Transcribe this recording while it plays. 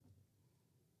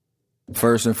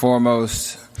First and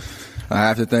foremost, I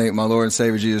have to thank my Lord and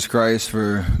Savior Jesus Christ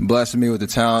for blessing me with the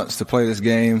talents to play this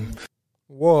game.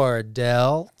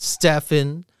 Wardell Steph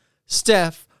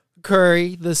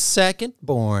Curry II,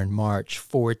 born March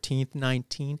 14th,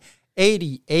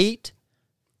 1988.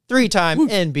 Three-time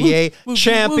NBA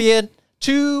champion,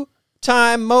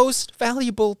 two-time most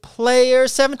valuable player,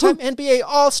 seven-time NBA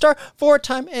All-Star,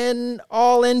 four-time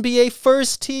All-NBA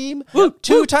first team,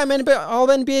 two-time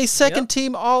All-NBA second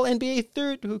team, All-NBA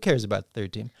third. Who cares about the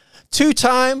third team?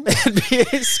 Two-time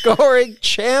NBA scoring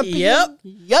champion.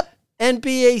 Yep.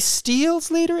 NBA steals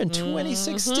leader in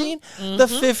 2016. The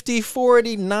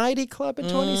 50-40-90 club in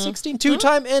 2016.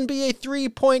 Two-time NBA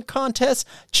three-point contest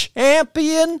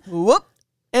champion.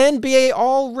 NBA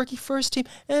All-Rookie First Team,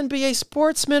 NBA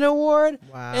Sportsman Award,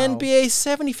 NBA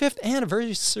 75th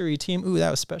Anniversary Team. Ooh, that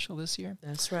was special this year.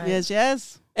 That's right.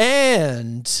 Yes.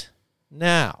 And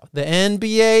now, the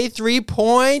NBA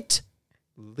three-point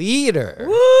leader.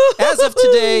 As of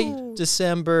today,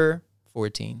 December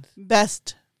 14th.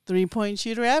 Best three-point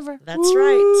shooter ever. That's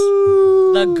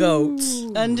right. The GOAT.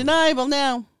 Undeniable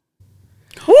now.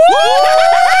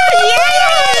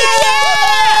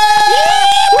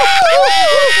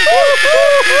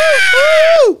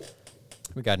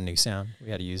 We got a new sound. We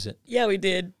got to use it. Yeah, we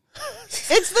did.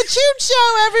 It's the Choot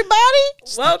Show, everybody.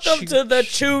 Welcome to the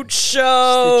Choot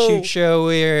Show. It's the Choot Show.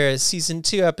 We're season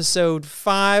 2, episode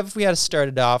 5. We had to start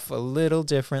it off a little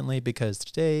differently because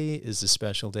today is a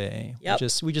special day. Yep.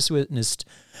 We just witnessed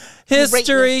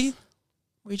history.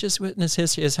 We just witnessed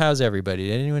history. How's everybody?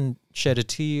 Did anyone shed a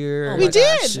tear? We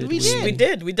gosh. did. We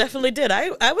did. We definitely did.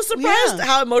 I was surprised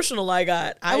how emotional I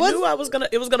got. I knew it was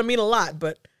gonna mean a lot,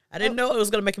 but I didn't know it was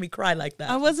gonna make me cry like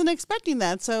that. I wasn't expecting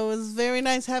that, so it was very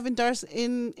nice having Darce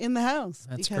in the house.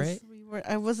 That's because great.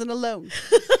 I wasn't alone.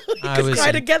 I was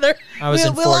cry together.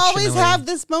 We'll always have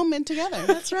this moment together.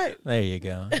 That's right. There you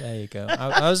go.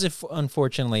 I was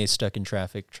unfortunately stuck in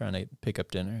traffic trying to pick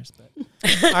up dinners, but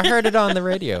I heard it on the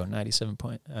radio,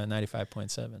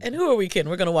 95.7. And who are we kidding?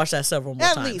 We're gonna watch that several more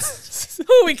At times. least.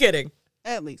 Who are we kidding?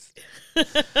 At least.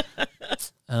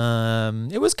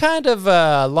 It was kind of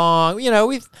long.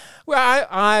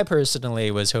 I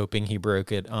personally was hoping he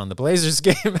broke it on the Blazers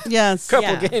game. Yes. a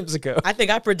couple games ago. I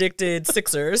think I predicted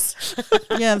Sixers.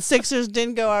 Yeah, the Sixers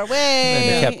didn't go our way. And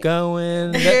they kept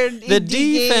going. The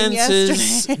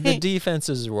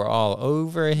defenses were all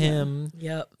over him.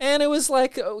 Yep. And it was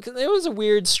a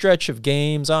weird stretch of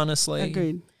games, honestly.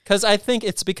 Agreed. Because I think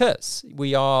it's because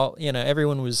we all,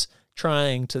 everyone was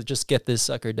trying to just get this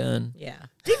sucker done. Yeah.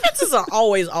 Defenses are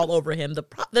always all over him.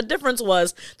 The difference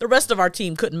was the rest of our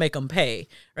team couldn't make them pay,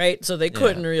 right? So they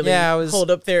couldn't really hold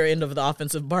up their end of the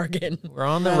offensive bargain. We're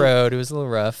on the road. It was a little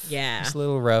rough. Yeah. It was a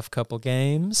little rough couple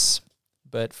games.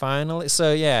 But finally,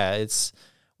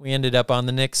 we ended up on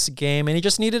the Knicks game, and he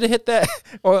just needed to hit that.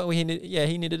 He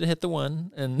needed to hit the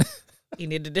one. And he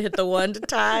needed to hit the one to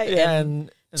tie and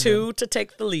two to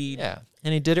take the lead. Yeah.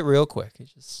 And he did it real quick. He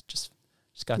just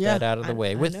got that out of the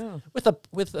way with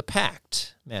a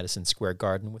packed Madison Square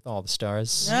Garden with all the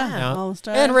stars. Yeah, all the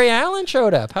stars. And Ray Allen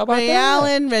showed up. How about Ray that?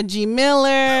 Allen, Reggie Miller.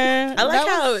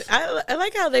 I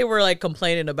like how they were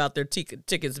complaining about their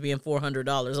tickets being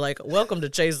 $400. Like, welcome to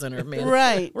Chase Center, man.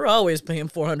 Right. We're always paying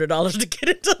 $400 to get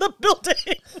into the building.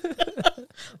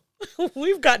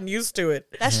 We've gotten used to it.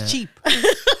 That's cheap.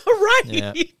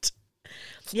 Right.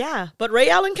 Yeah, but Ray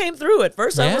Allen came through at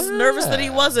first. I was nervous that he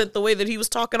wasn't, the way that he was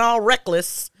talking all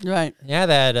reckless. Right. Yeah,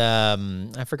 that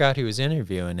I forgot who was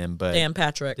interviewing him, but Dan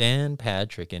Patrick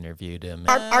interviewed him.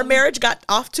 Our marriage got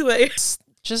off to a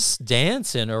just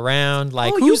dancing around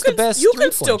who's the best. You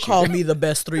can still call me the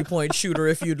best 3-point shooter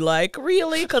if you'd like,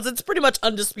 really, because it's pretty much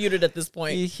undisputed at this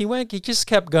point. He just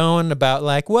kept going about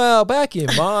back in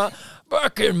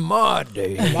my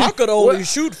day, I could only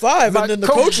shoot 5, and then the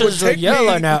coach would take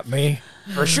yelling at me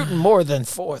for shooting more than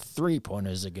 4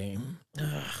 3-pointers a game.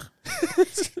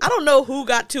 I don't know who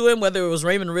got to him, whether it was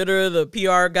Raymond Ritter, the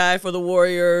PR guy for the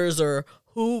Warriors, or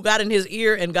who got in his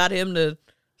ear and got him to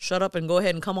shut up and go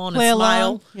ahead and come on and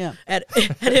smile at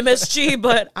MSG.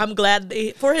 But I'm glad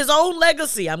for his own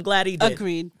legacy. I'm glad he did.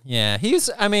 Agreed. Yeah,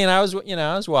 I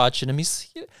was watching him.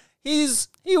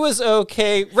 He was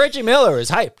okay. Reggie Miller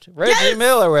is hyped.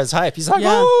 Miller was hyped. He's like,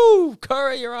 "Oh,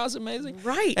 Curry, you're awesome, amazing."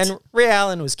 Right. And Ray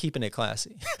Allen was keeping it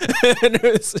classy.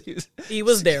 He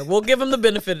was there. We'll give him the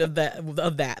benefit of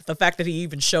that. The fact that he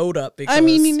even showed up. Because,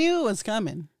 he knew it was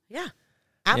coming. Yeah,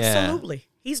 absolutely. Yeah.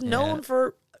 He's known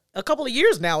for a couple of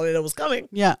years now that it was coming.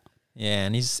 Yeah. Yeah,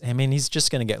 and he's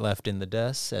just going to get left in the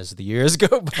dust as the years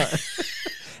go by.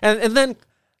 and then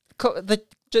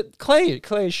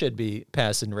Clay should be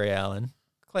passing Ray Allen.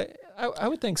 I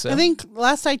would think so. I think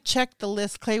last I checked the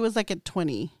list, Clay was like at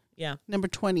 20. Yeah. Number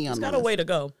 20 on He's the got list. a way to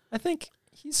go. I think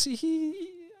he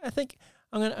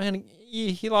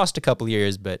lost a couple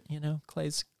years, but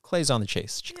Clay's on the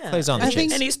chase. Yeah. Clay's on the I chase.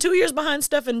 think- And he's 2 years behind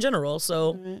Steph in general,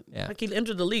 so Yeah. like he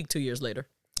entered the league 2 years later.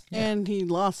 And he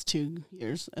lost 2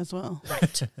 years as well.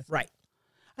 Right. Right.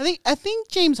 I think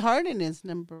James Harden is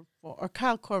number 4, or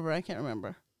Kyle Korver. I can't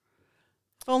remember.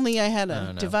 If only I had I a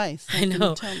don't know. device. that I can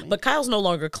know. tell me. But Kyle's no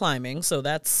longer climbing, so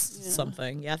that's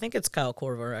something. Yeah, I think it's Kyle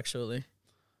Korver, actually.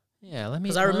 Yeah, let me.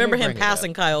 Because I let me remember him bring it up.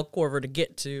 passing Kyle Korver to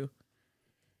get to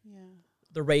yeah.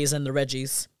 the Rays and the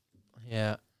Reggies.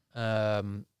 Yeah.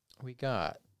 We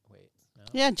got. Wait. No.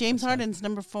 Yeah, James Harden's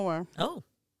number 4. Oh,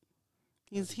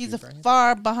 He's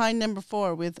far behind number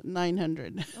 4 with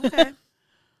 900. okay. I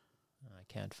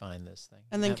can't find this thing.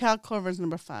 And then Yep. Kyle Korver's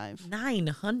number 5.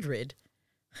 900.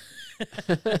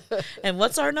 And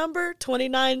what's our number?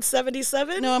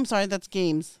 2977? No, I'm sorry. That's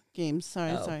games.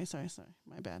 Sorry. Oh.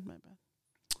 My bad.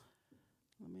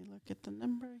 Let me look at the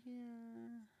number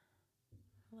here.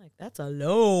 Like, that's a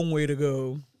long way to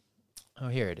go. Oh,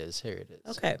 here it is.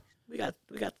 Okay. We got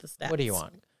the stats. What do you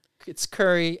want? It's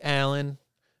Curry, Allen,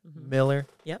 Miller.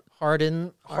 Yep.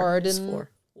 Harden. Harden's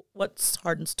 4. What's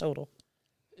Harden's total?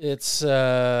 It's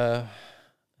Yeah,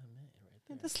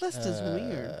 this list is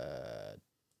weird.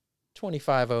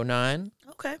 2509.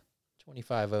 Okay.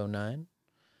 2509.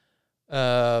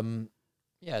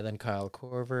 Yeah, then Kyle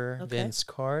Korver, Okay. Vince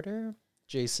Carter,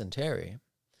 Jason Terry.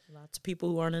 Lots of people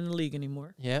who aren't in the league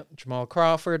anymore. Yep, Jamal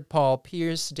Crawford, Paul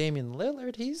Pierce, Damian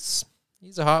Lillard. He's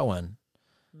a hot one.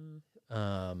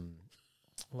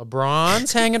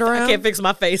 LeBron's hanging around. I can't fix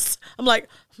my face. I'm like,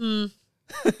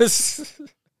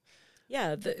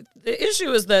 Yeah, the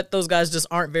issue is that those guys just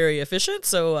aren't very efficient.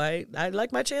 So I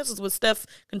like my chances with Steph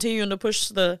continuing to push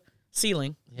the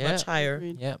ceiling much higher.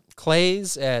 Yeah,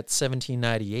 Clay's at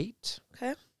 1798.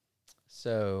 Okay.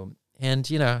 So, and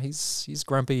he's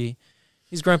grumpy.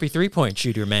 He's grumpy 3-point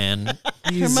shooter, man.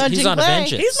 He's on a Curmudgeon Clay.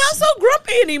 vengeance. He's not so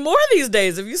grumpy anymore these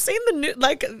days. Have you seen the new?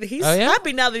 Like, he's Oh, yeah?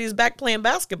 happy now that he's back playing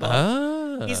basketball.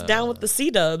 Ah. He's down with the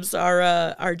C-Dubs,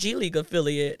 our G League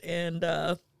affiliate, and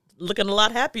looking a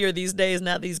lot happier these days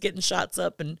now that he's getting shots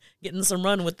up and getting some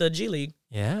run with the G League.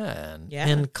 Yeah. Yeah.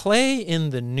 And Clay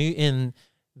in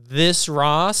this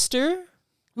roster.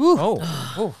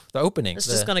 Oh, the opening. It's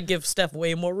just gonna give Steph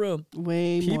way more room.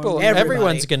 Way people. more. Everybody.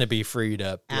 Everyone's gonna be freed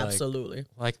up. Absolutely.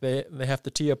 Like they have to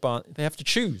tee up on. They have to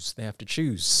choose. Yeah.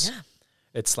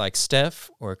 It's like Steph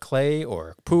or Clay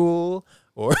or Poole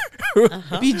or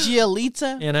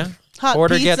Bigielita. Hot Hot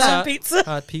Porter gets pizza. hot Pizza.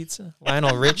 Hot pizza.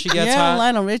 Lionel Richie gets Yeah, hot.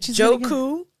 Lionel Richie's gonna get-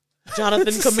 Joku,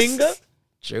 Jonathan Kaminga.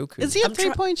 Joku. Is he a I'm try-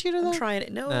 3-point shooter I'm though? trying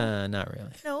it. No, Not really.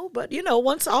 no, but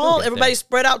once get everybody there.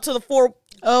 spread out to the four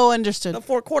Understood.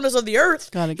 corners of the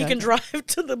earth, Got it, he got can it. drive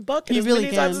to the bucket He as really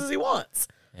many times can. as he wants.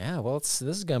 Yeah, well, this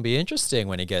is going to be interesting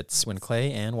when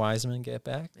Clay and Wiseman get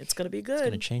back. It's gonna be It's going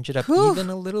to good. change it up Whew. even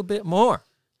a little bit more.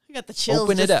 I got the chills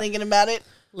Open it just up. thinking about it.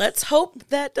 Let's hope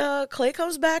that Clay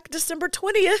comes back December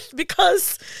 20th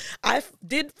because I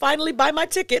did finally buy my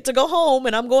ticket to go home,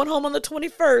 and I'm going home on the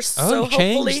 21st. Oh, so you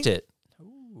changed hopefully, it.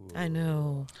 I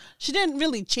know. She didn't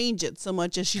really change it so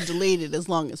much as she delayed it as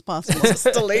long as possible. Just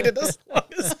delayed it as long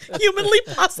as humanly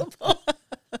possible.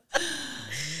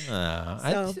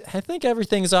 I think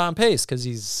everything's on pace because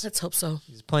he's Let's hope so.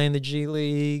 playing the G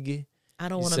League. I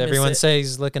don't want to miss Everyone it. says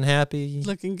he's looking happy.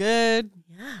 Looking good.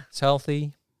 Yeah, He's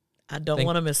healthy. I don't Think-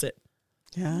 want to miss it.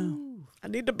 Yeah. I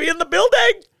need to be in the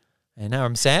building. And now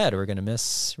I'm sad. We're gonna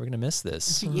miss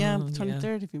this. Yeah, Oh, the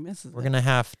 23rd if he misses We're it. gonna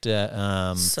have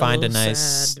to So find a sad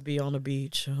nice to be on the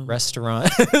beach. Oh,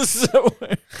 restaurant.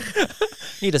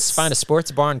 Need to find a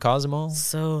sports bar in Cozumel.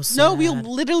 so sad. No, we'll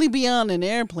literally be on an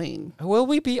airplane. Will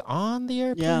we be on the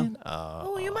airplane?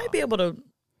 Oh, you might be able to.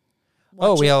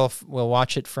 Oh, watch we'll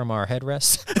watch it from our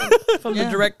headrest. it from Yeah.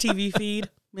 the direct TV feed.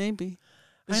 Maybe.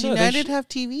 I Does know, they United should- have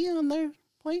TV on their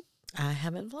plane? I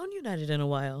haven't flown United in a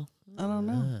while. I don't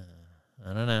know.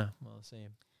 I don't know. We'll see.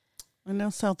 I know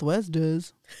Southwest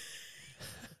does.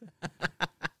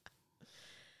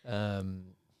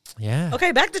 Yeah.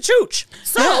 Okay, back to Chooch.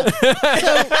 So,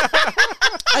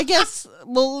 I guess,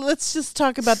 well, let's just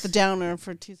talk about the downer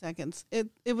for 2 seconds.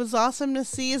 It was awesome to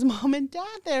see his mom and dad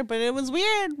there, but it was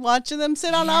weird watching them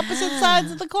sit on opposite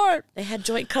sides of the court. they had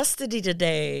joint custody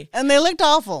today. And they looked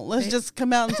awful. Let's just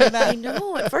come out and say I that.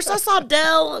 know. At first, I saw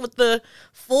Dell with the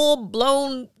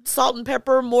full-blown salt and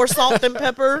pepper, more salt than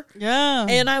pepper. Yeah.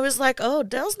 And I was like, oh,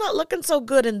 Dell's not looking so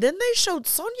good. And then they showed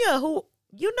Sonia, who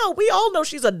we all know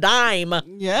she's a dime.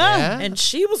 Yeah. And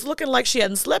she was looking like she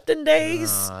hadn't slept in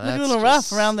days. Looking a little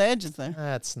rough around the edges there.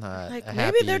 That's not Like, a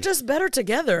maybe they're just better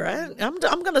together. I'm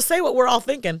going to say what we're all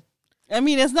thinking. I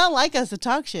mean, it's not like us to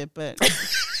talk shit, but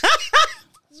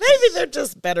Maybe they're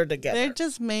just better together. they're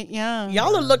just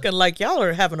Y'all are looking like y'all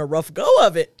are having a rough go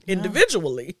of it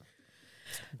individually.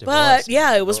 divorce. But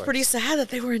yeah, it was pretty sad that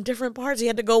they were in different parts. He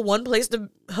had to go one place to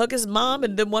hug his mom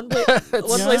and then one place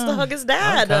to hug his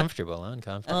dad. Uncomfortable. it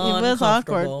was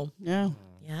awkward. Uncomfortable. Yeah.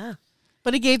 Yeah.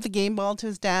 But he gave the game ball to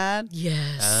his dad.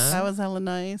 Yes. That was hella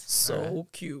nice. So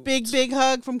cute. Big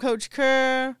hug from Coach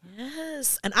Kerr.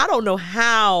 Yes. And I don't know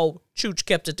how Chooch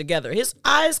kept it together. His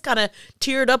eyes kind of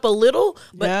teared up a little,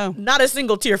 but not a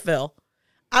single tear fell.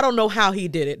 I don't know how he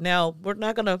did it. Now, we're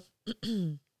not going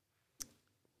to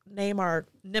name our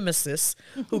nemesis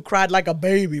who cried like a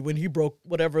baby when he broke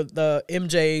whatever the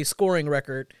MJ scoring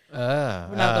record. We're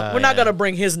not going to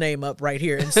bring his name up right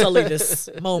here and sully this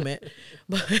moment.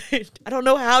 But I don't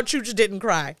know how Chooch didn't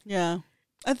cry. Yeah.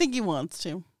 I think he wants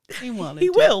to. He wanted He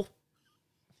to. will.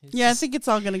 Yeah, I think it's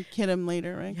all going to hit him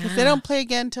later, right? Because they don't play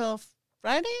again until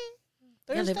Friday?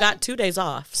 Yeah, Thursday? they've got 2 days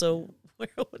off. So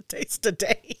what day's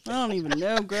today? I don't even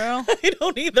know, girl. I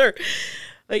don't either.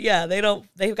 But yeah,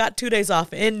 they've got 2 days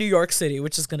off in New York City,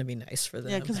 which is going to be nice for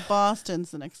them. Yeah, because Boston's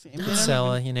the next game. They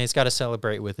don't even- He's got to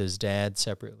celebrate with his dad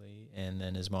separately and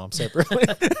then his mom separately.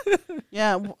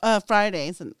 Yeah,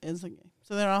 Fridays is the game.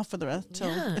 So they're off for the rest till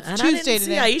Yeah, it's and Tuesday I didn't see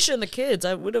today. Aisha and the kids.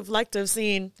 I would have liked to have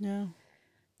seen Yeah.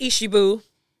 Ishibu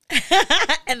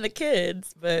and the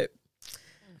kids, but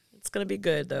it's gonna be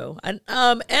good though. And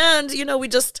we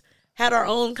just had our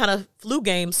own kind of flu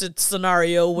game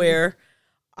scenario where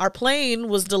our plane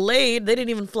was delayed. They didn't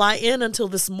even fly in until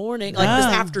this morning, like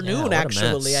this afternoon. what a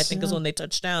Actually, mess. I think is when they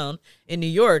touched down in New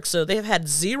York. So they've had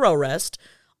zero rest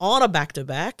on a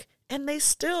back-to-back. And they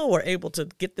still were able to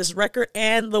get this record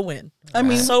and the win. I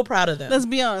mean, so proud of them. Let's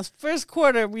be honest. First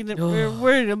quarter, we were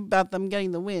worried about them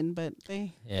getting the win, but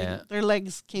their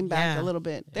legs came back a little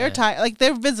bit. They're tired. Like,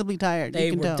 they're visibly tired. They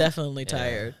you can were tell. definitely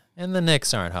tired. And the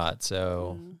Knicks aren't hot,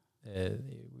 so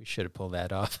we should have pulled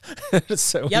that off.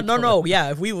 So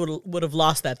Yeah, if we would have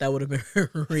lost that would have been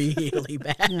really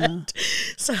bad.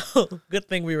 So good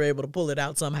thing we were able to pull it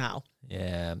out somehow.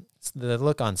 Yeah, it's the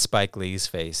look on Spike Lee's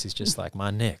face. He's just like,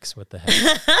 my Knicks, what the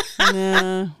heck?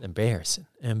 Yeah. Embarrassing.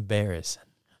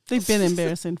 They've been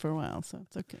embarrassing for a while, so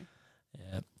it's okay.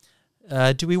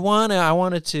 Yeah. Do we want to? I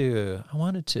wanted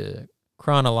to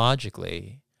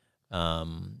chronologically,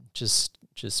 just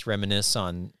reminisce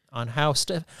on how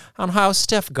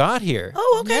Steph got here.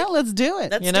 Oh, okay. Yeah, let's do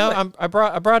it. Let's you know, do it. I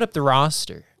brought up the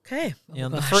roster. Okay. You know,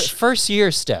 the first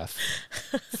year Steph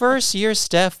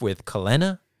with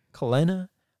Kalena. Kalena!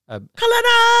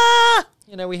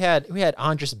 You know, we had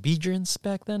Andres Biedrins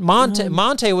back then.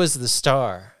 Monte was the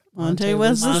star. Monte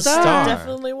was the star.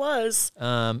 Definitely was.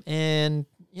 And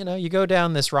you know, you go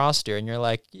down this roster and you're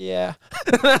like, yeah,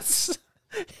 that's.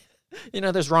 You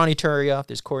know, there's Ronnie Turioff,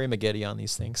 there's Corey Maggette on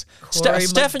these things.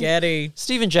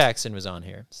 Steven Jackson was on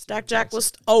here. Stack Jack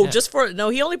was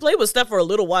he only played with Steph for a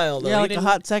little while though. Yeah, like a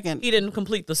hot second. He didn't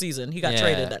complete the season. He got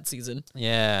traded that season.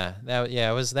 Yeah,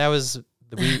 that was the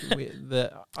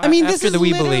I mean, after this is the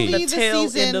We literally Believe. The the tail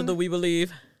season end of the We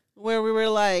Believe. where we were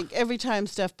like, every time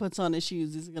Steph puts on his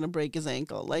shoes, he's gonna break his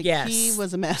ankle. Like he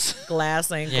was a mess.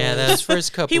 Glass ankle. Yeah, those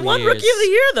first couple He won years. Rookie of the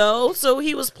Year though, so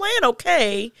he was playing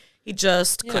okay. He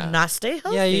just could not stay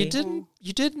healthy. Yeah,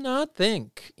 you did not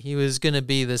think he was going to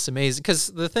be this amazing, because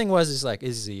the thing was,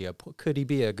 could he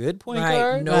be a good point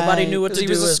guard? Nobody knew what to do. He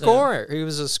was a with scorer. him. He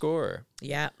was a scorer.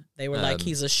 Yeah, they were like,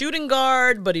 he's a shooting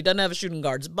guard, but he doesn't have a shooting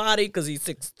guard's body because he's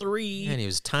 6'3". And he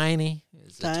was tiny. He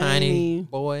was a tiny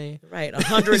boy. Right,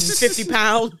 150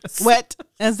 pounds. Wet,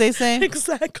 as they say.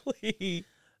 Exactly.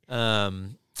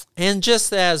 And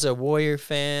just as a Warrior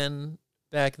fan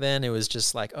back then, it was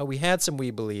just like, we had some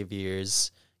We Believe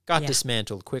years, got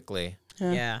dismantled quickly.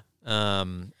 Yeah.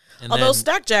 And although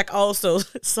Stack Jack also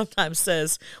sometimes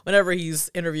says, whenever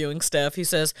he's interviewing Steph, he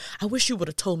says, I wish you would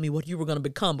have told me what you were going to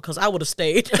become because I would have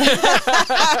stayed.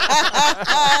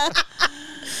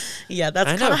 Yeah,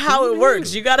 that's kind of how it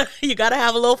works. You gotta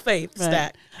have a little faith, Right.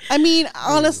 Stack. I mean,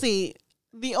 honestly,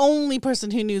 the only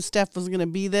person who knew Steph was gonna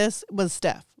be this was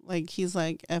Steph. Like, he's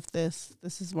like, F this.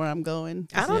 This is where I'm going.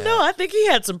 I don't know. I think he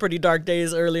had some pretty dark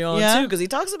days early on too, because he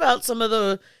talks about some of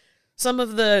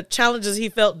the challenges he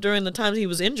felt during the times he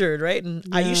was injured, right? And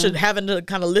Aisha having to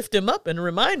kind of lift him up and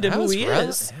remind him who he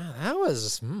is. Yeah,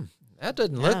 that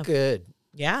didn't look good.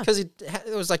 Yeah, because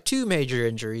there was like 2 major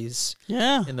injuries.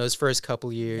 Yeah, in those first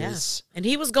couple years. Yeah. And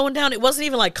he was going down. It wasn't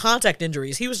even like contact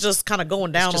injuries. He was just kind of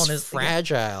going down on his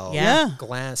fragile. Yeah,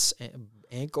 glass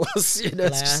ankles.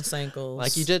 Glass ankles.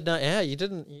 Like you did not. Yeah, you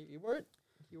weren't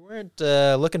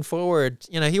looking forward.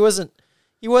 He wasn't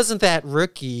that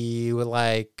rookie with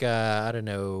like I don't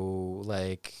know,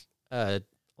 like a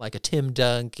Tim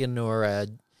Duncan or a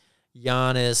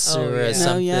Giannis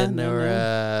something,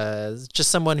 just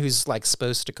someone who's like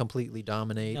supposed to completely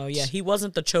dominate. Oh yeah, he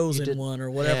wasn't the chosen one or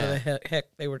whatever the heck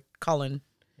they were calling.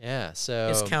 Yeah, so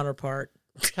his counterpart.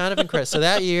 Kind of incredible. So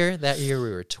that year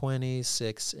we were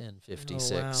 26 and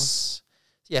 56. Oh, wow.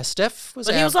 Yeah, Steph was.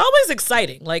 But he was always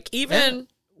exciting. Like even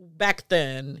back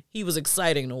then, he was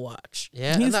exciting to watch.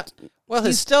 Yeah, he's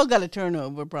still got a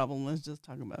turnover problem. Let's just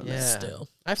talk about that. Still,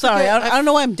 I don't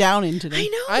know why I'm down in today. I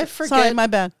know. I forget. Sorry, my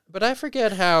bad. But I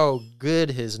forget how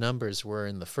good his numbers were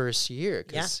in the first year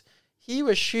because he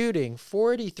was shooting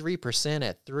 43%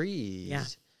 at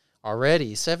threes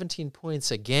already, 17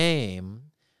 points a game,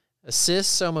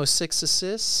 assists, almost 6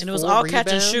 assists, and it was all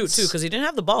catch and shoot too because he didn't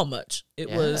have the ball much.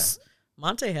 It was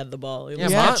Monte had the ball. It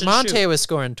was catch and Monte shoot. was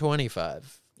scoring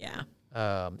 25. Yeah,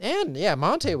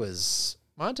 Monte was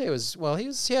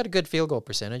he had a good field goal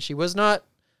percentage. He was not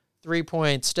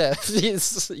 3-point Steph. He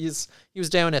was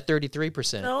down at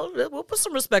 33%. No, we'll put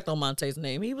some respect on Monte's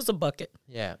name. He was a bucket.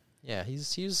 Yeah,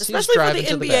 he's especially for the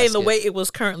NBA and the way it was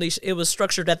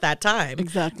structured at that time.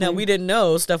 Exactly. Now we didn't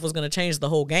know Steph was going to change the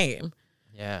whole game.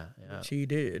 Yeah. Which he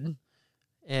did.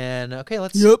 And okay,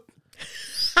 let's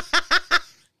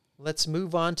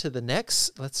move on to the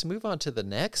next. Let's move on to the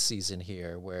next season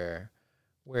here, where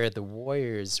the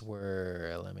Warriors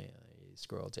were. Let me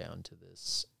scroll down to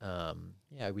this.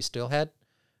 We still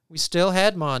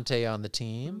had Monte on the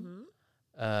team.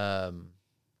 Mm-hmm.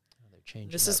 They're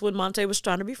changing. This is when Monte was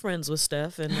trying to be friends with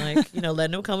Steph and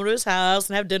letting him come to his house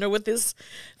and have dinner with his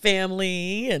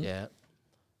family and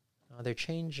they're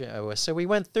changing. So we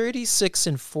went 36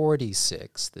 and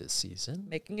 46 this season,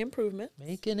 making improvements.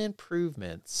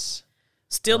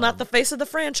 Still not the face of the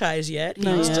franchise yet. He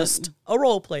was just a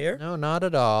role player. No, not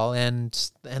at all. And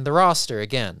the roster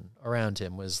again around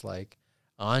him was like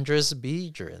Andres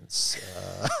Biedrins.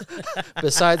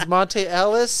 Besides Monte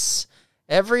Ellis,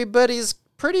 everybody's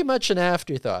pretty much an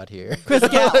afterthought here. Chris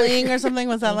Gatling or something.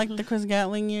 Was that like the Chris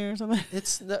Gatling year or something?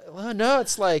 It's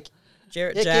like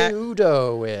Jarrett Ike Jack.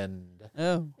 Udoh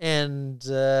and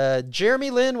Jeremy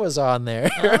Lin was on there.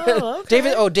 Oh, okay.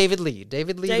 David Lee.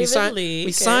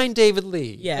 We signed David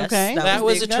Lee. Yes. Okay. That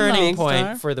was a turning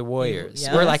point for the Warriors.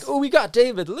 Yes. We're like, we got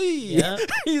David Lee. Yeah.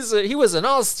 He was an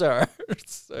all-star.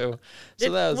 so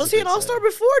that was he an all-star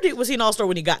before? Was he an all-star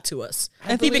when he got to us?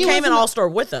 I he became an all-star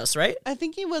with us, right? I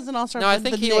think he was an all-star. No, I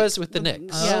think he was with the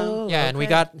Knicks. And we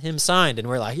got him signed, and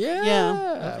we're like,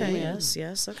 Okay.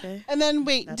 Yes. Okay. And then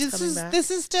wait, this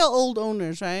is still old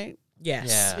owners, right?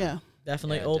 Yes. Yeah.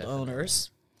 Definitely old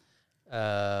owners.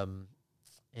 And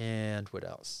what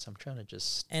else? I'm trying to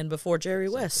just... And before Jerry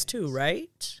West, too,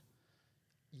 right?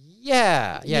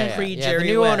 Yeah. Jerry The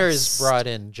new West. owners brought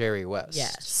in Jerry West.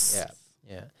 Yes.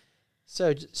 Yeah.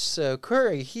 So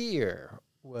Curry here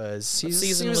was...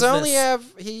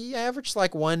 He averaged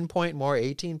like 1 point more,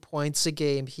 18 points a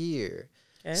game here.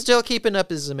 Okay. Still keeping up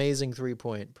his amazing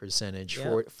 3-point percentage,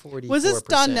 44%. Was this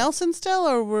Don Nelson still,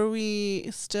 or were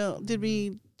we still? Did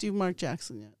we do Mark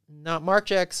Jackson yet? No, Mark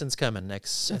Jackson's coming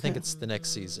next. Okay. I think it's the next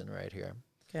season right here.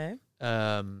 Okay.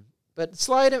 But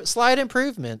slight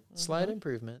improvement.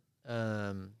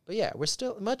 But yeah, we're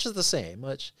still much of the same.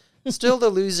 Still the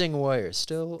losing Warriors.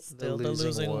 Still the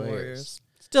losing Warriors.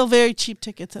 Still very cheap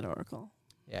tickets at Oracle.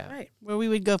 Yeah. Right. Where we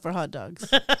would go for hot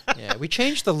dogs. Yeah, we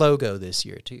changed the logo this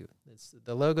year too. It's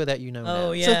the logo that you know now.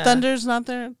 Oh yeah. So Thunder's not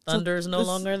there. Thunder's no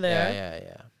longer there.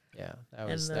 Yeah.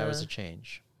 That was a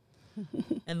change.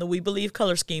 And the We Believe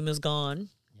color scheme is gone.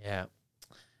 Yeah.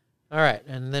 All right,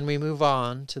 and then we move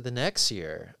on to the next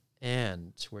year,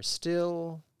 and we're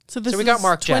still. So we got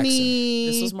Mark Jackson.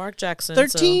 This was Mark Jackson.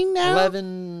 13 now.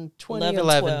 11, 12.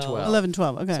 11,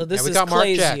 12. Okay. So this is got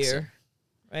Clay's Mark year,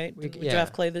 right? We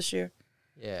draft Clay this year.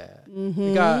 Yeah. Mm-hmm.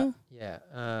 We got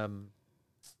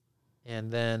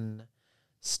and then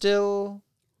still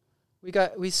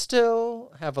we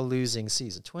still have a losing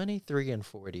season, 23 and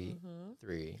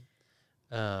 43.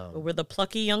 But we're the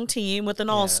plucky young team with an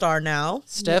all-star now.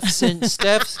 Steph is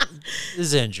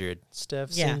injured.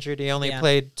 Steph's injured. He only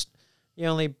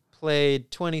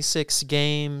played 26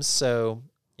 games, so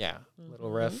a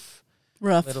little rough.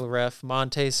 Little rough.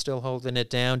 Monte's still holding it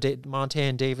down. Monte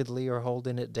and David Lee are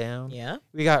holding it down. Yeah.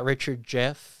 We got Richard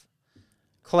Jeff.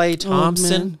 Klay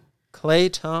Thompson.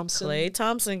 Klay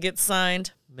Thompson gets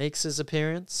signed. Makes his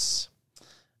appearance.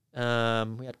 We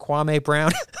had Kwame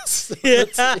Brown.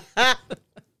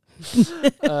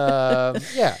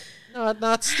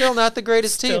 Still not the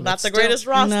greatest team. Still not the greatest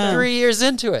roster. No. 3 years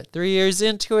into it.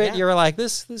 Yeah. You're like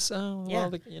this.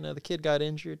 The kid got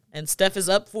injured. And Steph is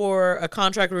up for a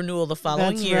contract renewal the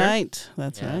following year.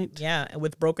 That's right. Yeah,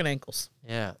 with broken ankles.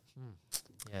 Yeah.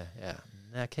 Yeah.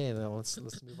 Okay, then let's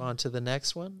move on to the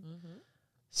next one. Mm-hmm.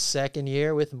 Second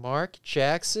year with Mark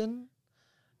Jackson.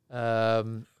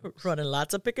 Running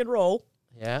lots of pick and roll.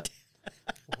 Yeah.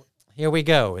 Here we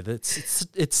go.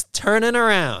 It's turning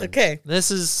around. Okay. This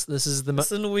is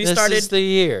the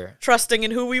year. Trusting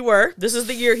in who we were. This is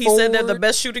the year he said they're the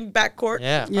best shooting backcourt.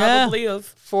 Yeah. Probably of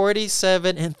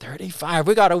 47 and 35.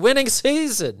 We got a winning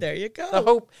season. There you go. The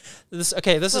hope. This is what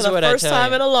I tell you. The first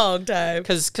time in a long time.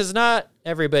 Because not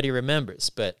everybody remembers,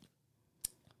 but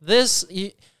this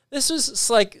was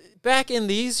like back in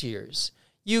these years.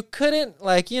 You couldn't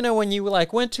when you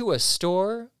went to a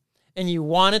store and you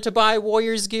wanted to buy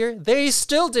Warriors gear, they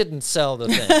still didn't sell the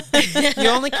thing. You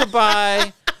only could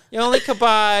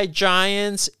buy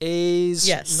Giants,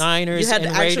 A's, Niners, you had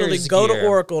and to actually Raiders go gear. to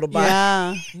Oracle to buy.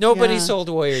 Yeah. Nobody sold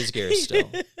Warriors gear still.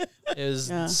 It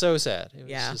was so sad. It was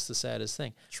Yeah. just the saddest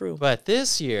thing. True. But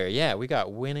this year, we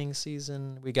got winning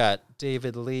season. We got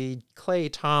David Lee, Klay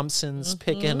Thompson's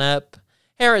picking up.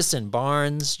 Harrison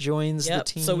Barnes joins the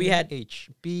team. So we had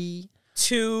HB.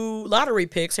 2 lottery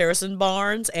picks, Harrison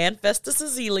Barnes and Festus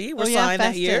Ezeli were signed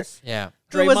that year. Yeah.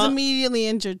 Who was immediately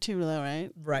injured too, though,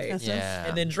 right? Right. Festus? Yeah.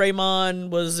 And then Draymond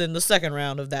was in the second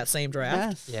round of that same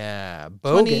draft. Yes. Yeah.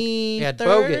 Bogut. We had 23rd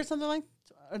Bogut. or something like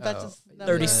that? Or that just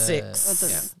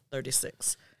 36.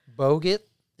 36. Bogut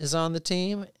is on the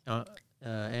team.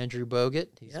 Andrew Bogut.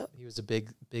 He was a big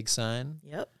sign.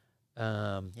 Yep.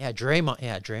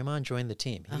 Draymond joined the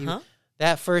team.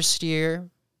 That first year,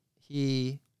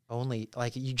 he only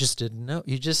you just didn't know.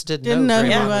 You just didn't know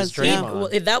Draymond was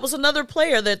Draymond. Well, that was another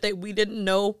player that we didn't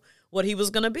know what he was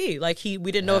going to be.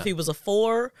 We didn't know if he was a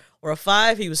 4 or a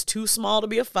 5. He was too small to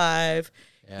be a 5.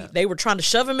 Yeah. They were trying to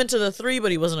shove him into the 3,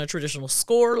 but he wasn't a traditional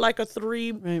scorer like a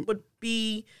 3 would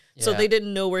be. Yeah. So they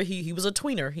didn't know where he was a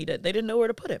tweener. They didn't know where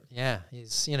to put him. Yeah,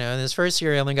 he's in his first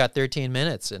year he only got 13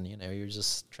 minutes, and you're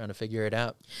just trying to figure it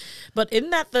out. But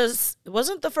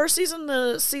wasn't the first season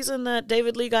the season that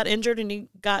David Lee got injured and he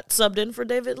got subbed in for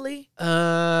David Lee?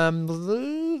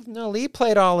 No, Lee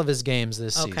played all of his games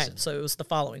this season. Okay, so it was the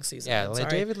following season. Yeah,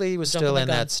 David Lee was still in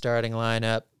that starting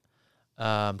lineup.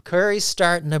 Curry's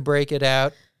starting to break it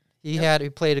out. He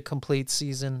played a complete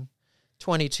season.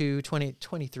 22,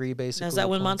 23 basically. Is that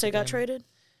when Monte got traded?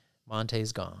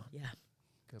 Monte's gone. Yeah.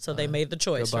 So they made the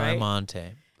choice, Goodbye, right? Monte.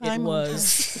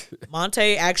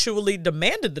 Monte actually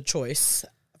demanded the choice,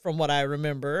 from what I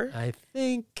remember. I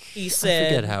think he said, I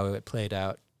forget how it played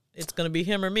out. It's going to be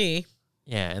him or me.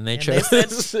 Yeah, and they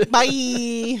chose.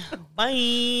 Bye.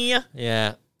 Bye.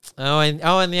 Yeah. And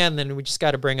then we just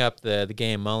got to bring up the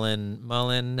game.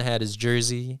 Mullen had his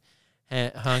jersey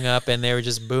hung up, and they were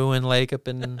just booing Lacob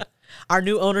and our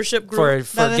new ownership group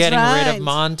for getting rid of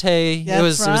Monte. It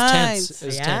was tense. It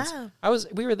was tense.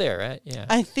 We were there, right? Yeah.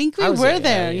 I think we were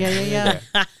there. Yeah.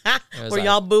 Were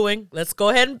y'all booing? Let's go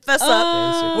ahead and fess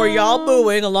up. Were y'all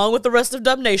booing along with the rest of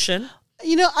Dub Nation?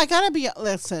 I gotta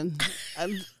listen.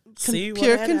 See,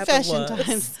 pure confession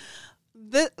time.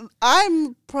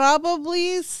 I'm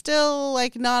probably still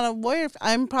not a Warrior.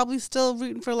 I'm probably still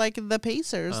rooting for the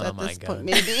Pacers at this point.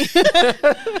 Maybe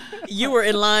you were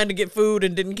in line to get food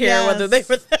and didn't care whether they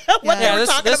were what they were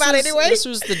talking about anyway. This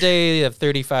was the day of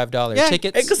 $35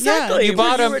 tickets. Exactly. You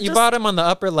bought them on the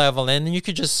upper level, and you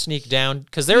could just sneak down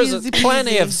because there was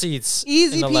plenty of seats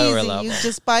in the lower level. You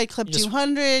just buy Club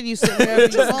 200. You sit wherever you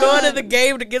just want. Go into the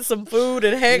game to get some food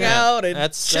and hang out and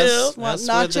chill. That's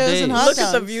nachos and hot dogs. Look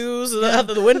at the views out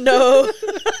of the window.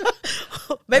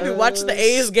 Maybe watch the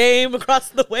A's game across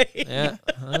the way. Yeah,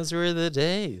 those were the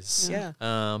days. Yeah.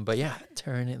 But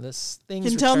turning this thing.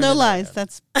 Can tell no lies.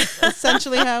 That's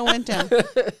essentially how it went down.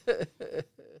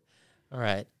 All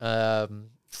right. And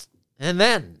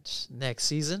then next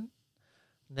season,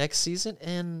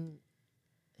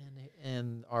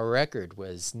 and our record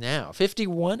was now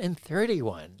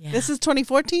 51-31. Yeah. This is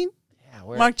 2014.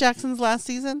 Yeah. Mark Jackson's last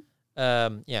season.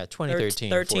 2013.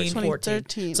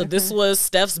 2013. So this was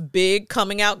Steph's big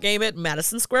coming out game at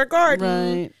Madison Square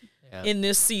Garden. Right. Yeah. In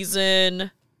this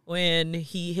season when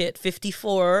he hit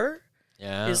 54.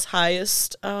 Yeah. His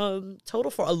highest total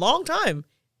for a long time.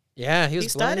 Yeah, he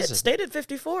stayed at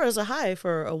 54 as a high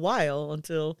for a while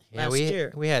until last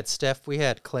year. We had Steph, we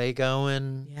had Klay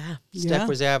going. Yeah. Steph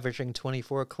was averaging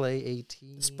 24, Klay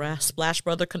 18. Splash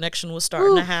Brother connection was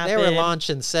starting to happen. They were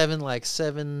launching seven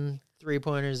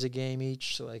 3-pointers a game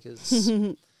each. So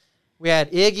We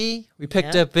had Iggy. We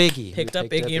picked up Iggy. Picked up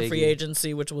Iggy in free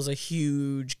agency, which was a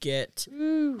huge get,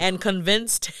 and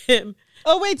convinced him.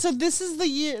 Oh wait, so this is the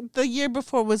year. The year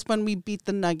before was when we beat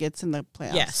the Nuggets in the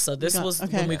playoffs. Yes, so this was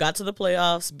when we got to the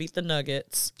playoffs, beat the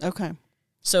Nuggets. Okay.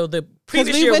 So the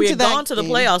previous year we had gone to the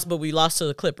playoffs, but we lost to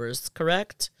the Clippers,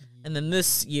 correct? And then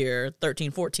this year,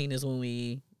 13-14, is when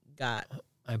we got,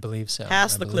 I believe so,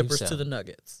 past the Clippers to the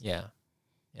Nuggets. Yeah.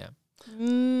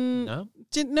 No?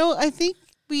 I think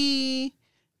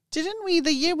didn't we,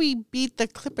 the year we beat the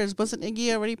Clippers, wasn't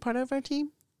Iggy already part of our team?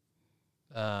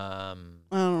 I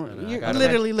don't know. You're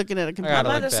literally looking at a computer. I'm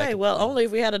about to say, only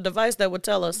if we had a device that would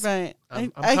tell us. Right.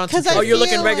 You're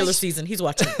looking regular season. He's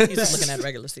watching. He's looking at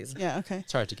regular season. Yeah, okay.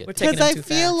 It's hard to get. Because I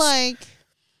feel like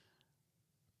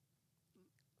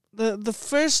the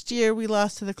first year we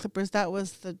lost to the Clippers, that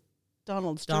was the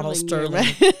Donald Sterling year,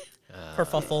 right?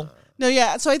 Kerfuffle. No,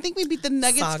 yeah. So I think we beat the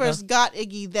Nuggets first, got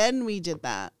Iggy, then we did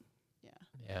that.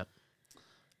 Yeah.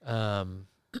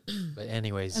 But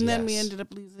anyways, and then we ended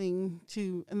up losing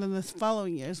to, and then this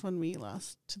following year is when we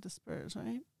lost to the Spurs,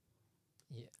 right?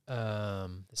 Yeah.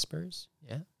 The Spurs,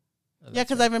 yeah. Yeah,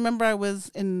 because I remember I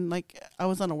was on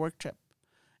a work trip,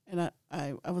 and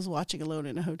I was watching alone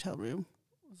in a hotel room.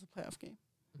 It was a playoff game,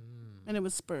 and it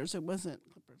was Spurs. It wasn't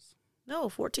Clippers. No,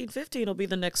 14-15 will be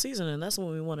the next season, and that's when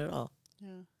we won it all.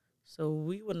 Yeah. So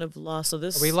we wouldn't have lost. So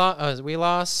this we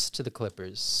lost to the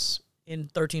Clippers in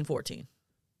 13-14.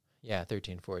 Yeah,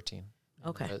 13-14.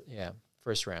 Okay. Yeah,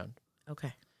 first round.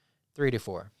 Okay.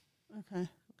 3-4. Okay.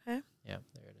 Yeah,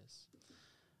 there it is.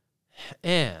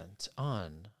 And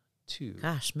on to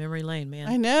memory lane, man.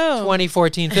 I know.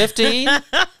 2014-15.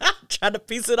 Trying to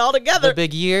piece it all together. The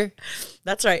big year.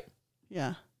 That's right.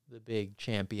 Yeah. The big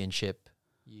championship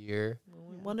year.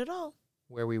 We won it all.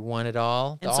 Where we won it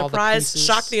all. And surprise,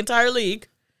 shocked the entire league.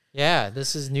 Yeah,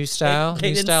 this is new style.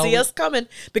 They didn't see us coming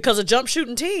because a jump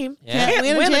shooting team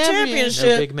can't win a championship.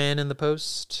 No big man in the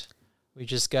post. We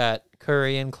just got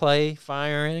Curry and Clay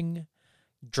firing.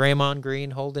 Draymond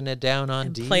Green holding it down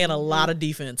on D. Playing a lot of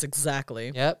defense,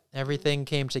 exactly. Yep, everything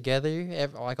came together.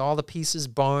 Like all the pieces,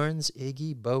 Barnes,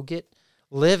 Iggy, Bogut,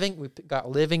 we got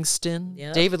Livingston.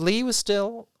 Yep. David Lee was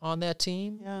still on that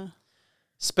team. Yeah.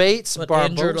 Spates,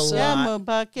 Barbosa. Yeah, Mo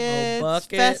Buckets.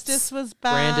 Festus was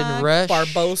back. Brandon Rush.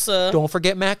 Barbosa. Don't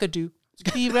forget McAdoo.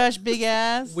 B-Rush, big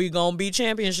ass. We gonna be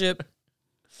championship.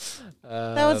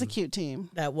 That was a cute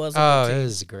team. That was a good team. It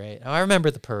was great. I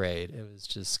remember the parade. It was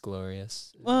just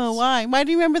glorious. Oh, why? Why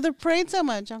do you remember the parade so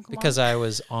much, Uncle Mark? Because I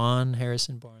was on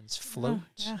Harrison Barnes' float.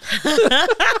 Oh, yeah.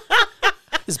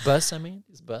 His bus.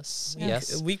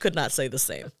 Yes. We could not say the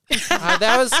same.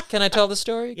 Can I tell the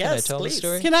story? Yes, can I tell please. the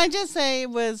story? Can I just say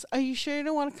are you sure you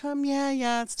don't want to come?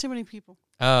 Yeah, it's too many people.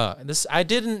 I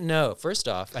didn't know. First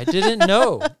off, I didn't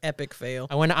know. Epic fail.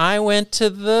 When I went to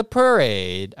the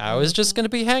parade, I was just going to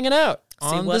be hanging out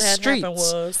on the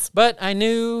streets. But I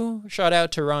knew, shout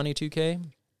out to Ronnie 2K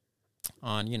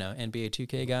on, NBA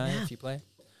 2K guy, if you play.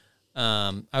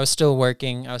 I was still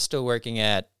working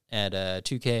at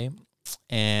 2K,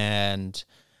 and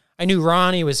I knew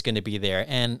Ronnie was going to be there,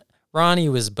 and Ronnie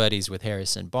was buddies with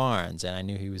Harrison Barnes, and I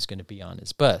knew he was going to be on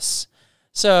his bus.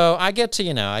 So I get to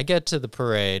the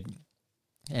parade,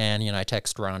 and I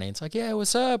text Ronnie. It's like, yeah,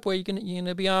 what's up? Where you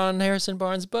gonna be on Harrison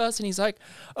Barnes' bus? And he's like,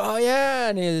 oh yeah.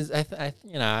 And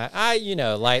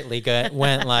I lightly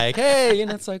went like, hey,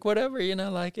 it's like whatever,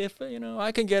 like if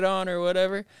I can get on or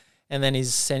whatever. And then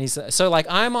he's so like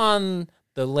I'm on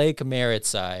the Lake Merritt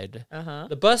side.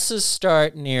 The buses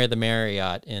start near the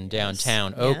Marriott in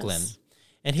downtown Oakland.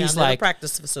 And he's like,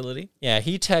 practice facility. Yeah,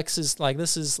 he texts like,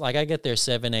 this is like, I get there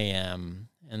 7 a.m.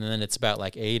 and then it's about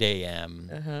like 8 a.m.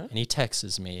 And he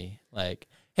texts me like,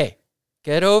 hey,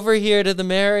 get over here to the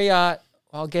Marriott.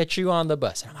 I'll get you on the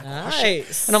bus. And I'm like, nice. Oh,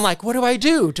 shit. And I'm like, what do I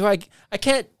do? Do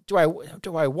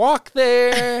I walk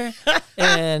there?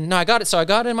 And no, I got it. So I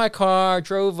got in my car,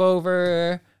 drove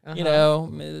over,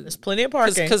 There's plenty of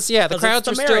parking. Because the crowds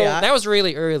were still, that was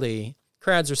really early.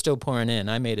 Crowds were still pouring in.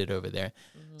 I made it over there.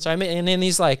 So and then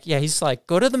he's like,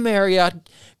 go to the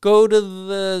Marriott, go to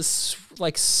the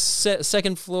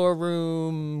second floor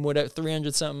room, whatever,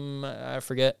 300 something, I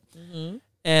forget.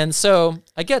 And so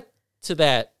I get to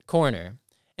that corner,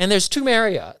 and there's two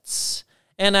Marriotts,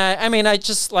 and I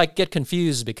just like get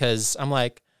confused because I'm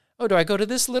like, oh, do I go to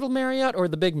this little Marriott or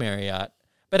the big Marriott?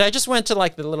 But I just went to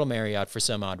like the little Marriott for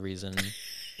some odd reason,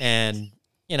 and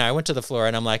I went to the floor,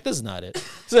 and I'm like, this is not it.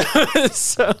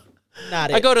 So.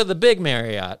 Not it. I go to the big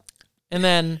Marriott, and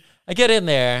then I get in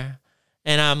there,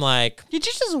 and I'm like... Did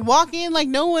you just walk in like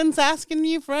no one's asking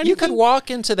you for anything? You could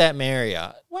walk into that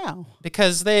Marriott. Wow.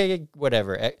 Because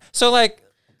whatever. So, like,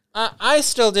 I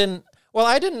still didn't... Well,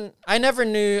 I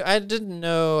didn't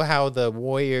know how the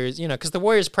Warriors, because the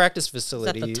Warriors practice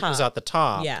facility was at the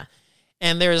top. Yeah.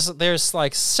 And there's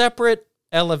like separate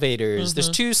elevators. There's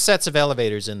 2 sets of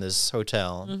elevators in this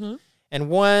hotel. And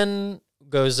one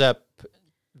goes up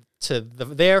to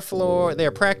their floor,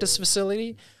 their practice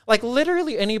facility. Like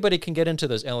literally anybody can get into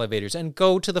those elevators and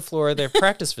go to the floor of their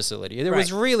practice facility. It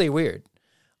was really weird.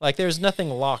 Like there's nothing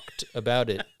locked about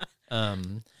it.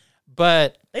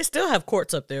 But they still have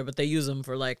courts up there, but they use them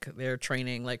for like their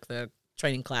training, like the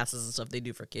training classes and stuff they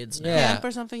do for kids now. Camp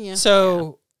or something, yeah.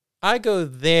 So I go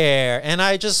there and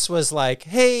I just was like,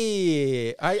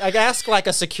 hey, I asked like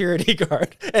a security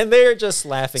guard and they're just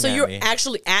laughing at me. So you're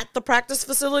actually at the practice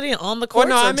facility and on the courts?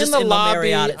 Well, no, I'm just in the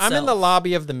lobby. Marriott itself? I'm in the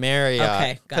lobby of the Marriott.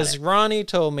 Okay, got because it. Ronnie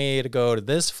told me to go to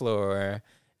this floor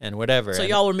and whatever. So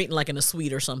y'all were meeting like in a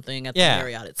suite or something at the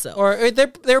Marriott itself. Or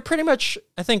they're pretty much,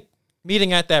 I think,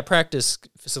 meeting at that practice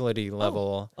facility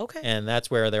level. Okay. And that's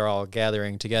where they're all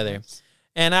gathering together. Nice.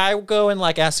 And I go and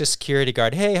like ask a security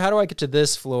guard, hey, how do I get to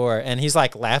this floor? And he's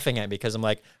like laughing at me because I'm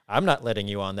like, I'm not letting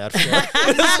you on that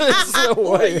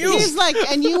floor. He's like,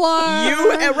 and you are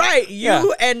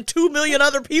you and 2 million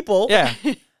other people. Yeah.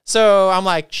 So I'm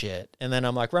like, shit. And then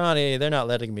I'm like, Ronnie, they're not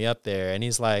letting me up there. And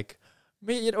he's like,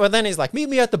 then he's like, meet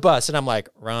me at the bus. And I'm like,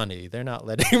 Ronnie, they're not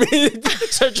letting me.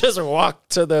 So just walk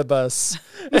to the bus.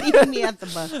 Meet me at the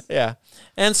bus. Yeah.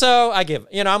 And so I give,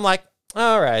 I'm like,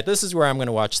 all right, this is where I'm going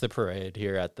to watch the parade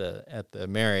here at the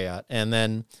Marriott. And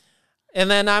then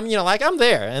I'm, like I'm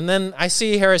there. And then I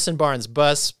see Harrison Barnes'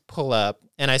 bus pull up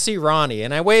and I see Ronnie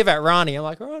and I wave at Ronnie. I'm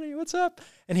like, Ronnie, what's up?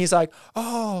 And he's like,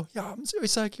 oh, yeah, I'm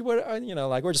serious. Like, what,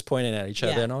 like we're just pointing at each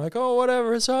other. And I'm like, oh,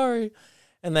 whatever, sorry.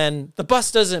 And then the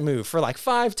bus doesn't move for like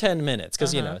 5-10 minutes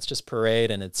because, it's just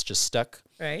parade and it's just stuck.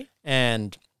 Right.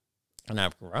 And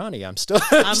I'm Ronnie, I'm still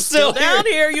down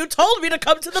here. You told me to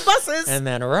come to the buses. And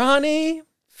then Ronnie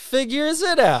figures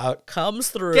it out. Comes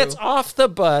through. Gets off the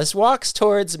bus, walks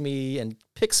towards me, and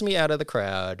picks me out of the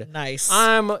crowd. Nice.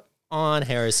 I'm on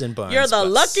Harrison Barnes' You're the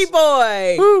bus. lucky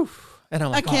boy. Woo. And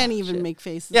I'm like, I can't even make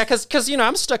faces. Yeah, because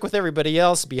I'm stuck with everybody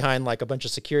else behind like a bunch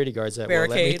of security guards that won't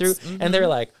let me through. And they're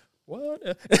like, what?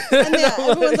 And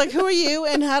everyone's like, who are you?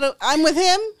 And I'm with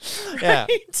him? Yeah.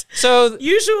 Right? So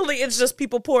usually it's just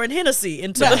people pouring Hennessy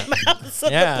into the mouths of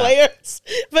the players.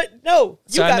 But no,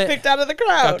 you got picked out of the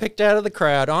crowd. Got picked out of the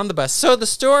crowd on the bus. So the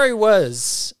story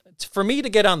was, for me to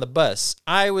get on the bus,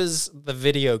 I was the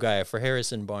video guy for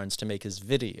Harrison Barnes to make his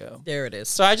video. There it is.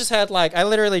 So I I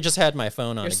literally just had my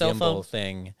phone on Your a cell gimbal phone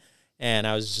thing, and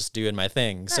I was just doing my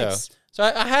thing. Nice. So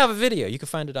I have a video. You can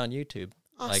find it on YouTube.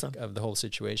 Awesome. Like of the whole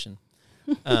situation.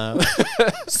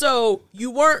 So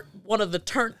you weren't one of the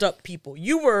turned up people.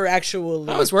 You were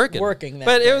actually I was working that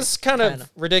but day. It was kind of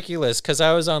ridiculous because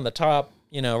I was on the top,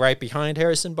 right behind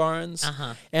Harrison Barnes,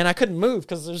 and I couldn't move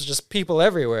because there's just people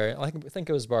everywhere. Like I think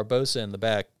it was Barbosa in the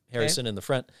back, Harrison in the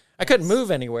front. I couldn't move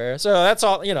anywhere, so that's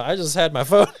all. I just had my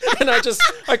phone, and I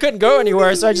couldn't go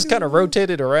anywhere, so I just kind of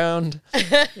rotated around.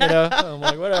 I'm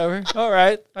like, whatever. All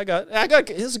right, I got.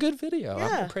 It's a good video.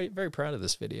 Yeah. I'm very proud of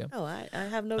this video. Oh, I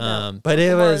have no doubt. But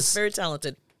it was very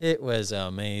talented. It was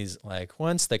amazing. Like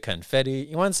once the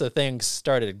things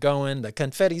started going, the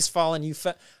confetti's falling.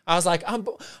 I was like, I'm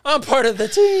part of the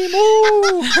team.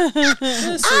 Ooh,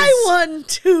 I won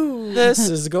too. This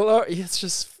is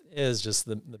glorious. It's just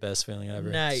the best feeling ever.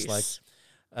 Nice. It's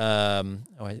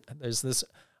like, there's this,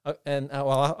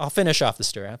 I'll finish off the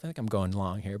story. I think I'm going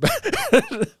long here,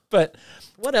 but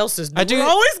what else is new? We're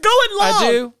always going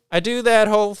long. I do that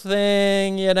whole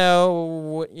thing, and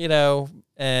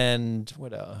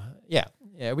what else? Yeah.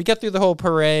 We get through the whole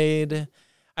parade.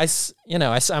 I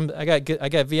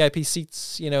got VIP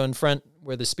seats, in front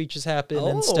where the speeches happen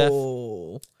and stuff.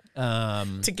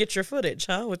 To get your footage,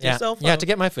 with your cell phone. Yeah, to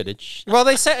get my footage. Well,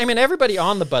 everybody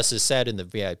on the buses sat in the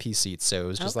VIP seats, so it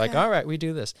was just like, all right, we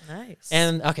do this. Nice.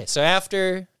 And so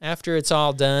after it's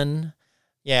all done,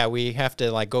 we have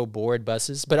to like go board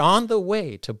buses. But on the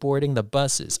way to boarding the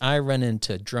buses, I run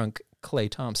into drunk Clay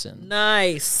Thompson.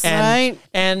 Nice. And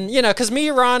because me,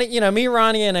 Ronnie,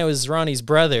 and it was Ronnie's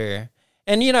brother,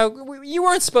 and you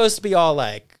weren't supposed to be all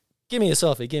like, give me a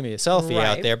selfie right.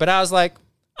 out there, but I was like,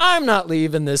 I'm not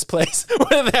leaving this place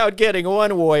without getting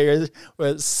one Warrior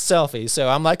with selfie. So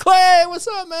I'm like, Clay, what's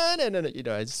up, man? And then,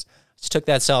 I just took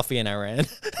that selfie and I ran.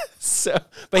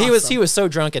 But awesome. he was so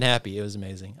drunk and happy. It was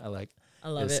amazing. I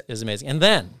love it. It was amazing. And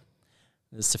then,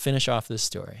 just to finish off this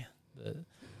story,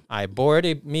 I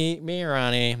boarded me and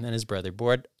Ronnie and his brother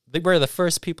they were the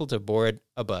first people to board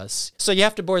a bus. So you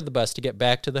have to board the bus to get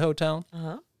back to the hotel.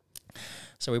 Uh-huh.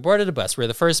 So we boarded a bus. We're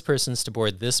the first persons to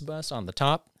board this bus on the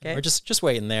top. Okay. We're just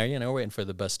waiting there, waiting for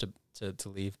the bus to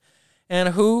leave. And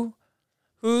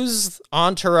whose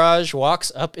entourage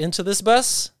walks up into this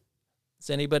bus? Does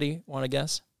anybody want to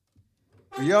guess?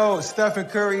 Yo, Stephen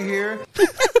Curry here.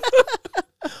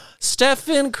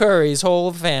 Stephen Curry's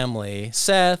whole family,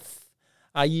 Seth,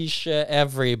 Aisha,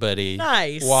 everybody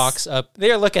walks up.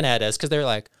 They're looking at us because they're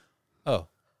like, oh,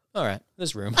 all right,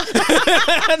 this room.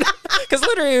 Because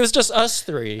literally it was just us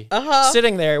three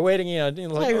sitting there waiting,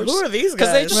 like who are these guys?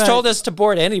 Because they just told us to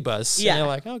board any bus. Yeah. And they're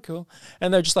like, oh, cool.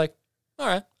 And they're just like, all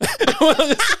right.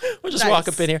 we'll just walk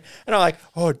up in here. And I'm like,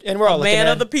 oh, and we're all looking man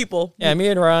of the people. Yeah, me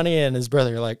and Ronnie and his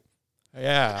brother are like,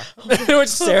 yeah. We're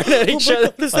just staring at each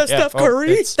other. Is that Steph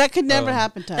Curry? That could never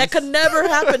happen to us. That could never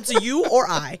happen to you or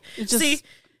I. See,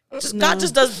 God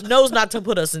just knows not to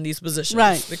put us in these positions,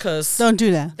 right? Because don't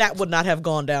do that. That would not have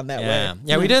gone down that way.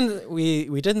 Yeah, we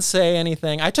didn't say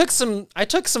anything. I took some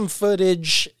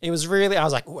footage. It was really, I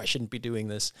was like, oh, I shouldn't be doing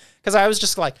this because I was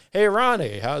just like, hey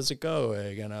Ronnie, how's it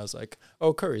going? And I was like,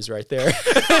 oh, Curry's right there.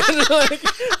 Like,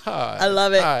 I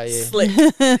love it. Hi. Slick.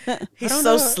 He's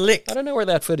so slick. I don't know where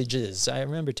that footage is. I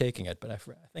remember taking it, but I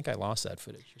think I lost that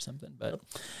footage or something. But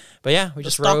yeah, we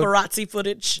just rode paparazzi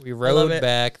footage. We rode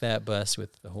back that bus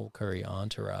with the whole Curry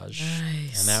entourage,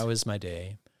 and that was my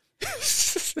day.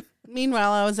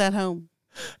 Meanwhile, I was at home.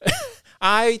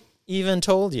 I even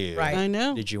told you. Right. I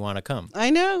know. Did you want to come? I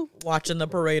know. Watching the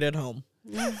parade at home.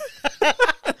 Yeah.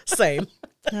 Same.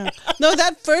 Yeah. No,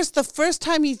 the first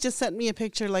time he just sent me a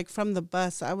picture like from the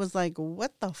bus, I was like,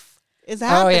 what the is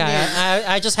happening? Oh yeah,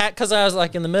 I just had, because I was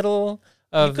like in the middle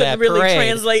of that really parade,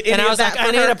 translate any and I was of that like,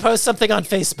 I need to post something on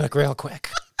Facebook real quick.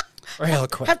 Real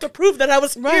quick. Have to prove that I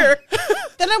was here.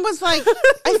 Then I was like,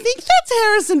 I think that's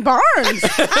Harrison Barnes.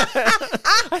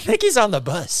 I think he's on the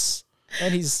bus.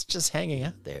 And he's just hanging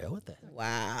out there. What the hell?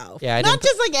 Wow. Yeah, not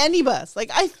just like any bus.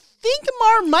 Like, I think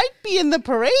Mar might be in the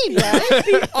parade. Might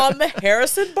be on the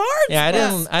Harrison Barnes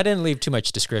bus. I didn't leave too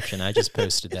much description. I just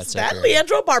posted that. Is that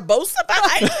Leandro Barbosa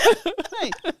behind him?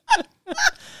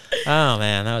 Oh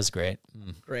man, that was great.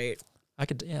 Great. I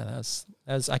could, that was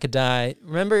I could die.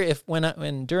 Remember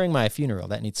when during my funeral,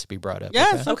 that needs to be brought up.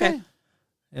 Yes, okay.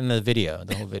 In the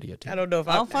whole video too. I don't know if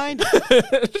I'll find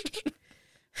it.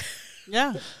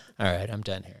 Yeah. All right, I'm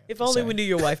done here. If only we knew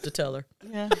your wife to tell her.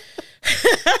 Yeah.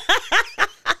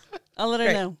 I'll let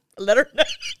her know. Let her know.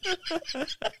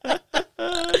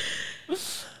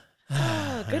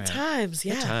 Good times.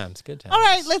 Yeah. Good times. All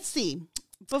right, let's see.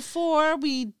 Before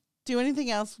we do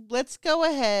anything else, let's go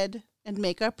ahead and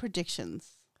make our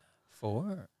predictions.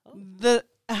 For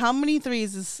how many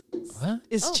threes is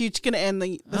Cheech going to end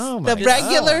the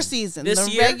regular season?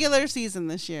 Regular season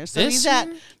this year. So he's at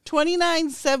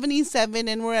 29.77,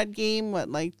 and we're at game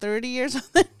 30 or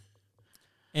something.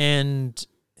 And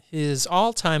his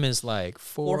all-time is like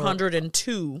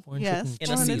 402. Yes,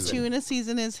 402 in a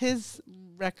season is his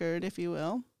record, if you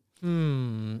will.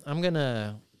 I'm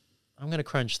gonna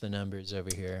crunch the numbers over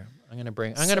here. I'm gonna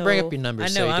bring up your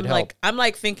numbers. I know. I'm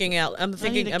thinking out. I'm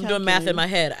doing math in my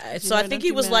head. So I think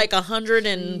he was like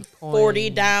 140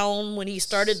 down when he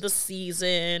started the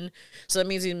season. So that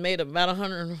means he made about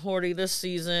 140 this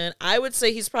season. I would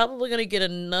say he's probably gonna get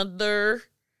another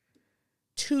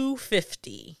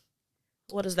 250.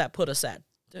 What does that put us at?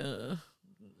 I'm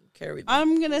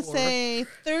gonna say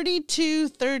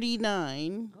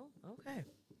 32-39. Oh, okay.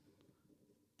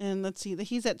 And let's see,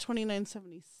 he's at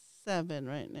 29.77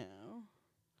 right now.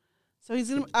 So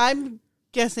I'm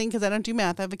guessing, because I don't do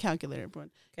math, I have a calculator, everyone.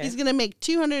 Okay. He's going to make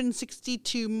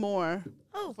 262 more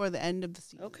for the end of the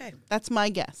season. Okay. That's my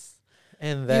guess.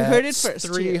 And that's you heard it first.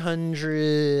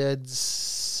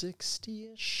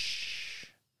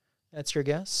 360-ish. That's your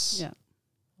guess? Yeah.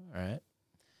 All right.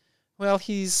 Well,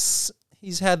 he's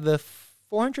had the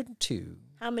 402.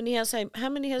 How many has he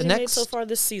made so far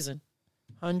this season?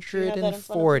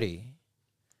 140.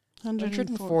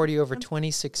 140 over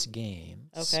 26 games.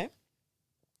 Okay.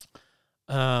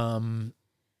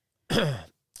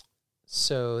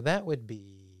 So that would be,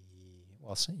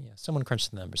 someone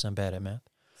crunched the numbers. I'm bad at math.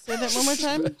 Say that one more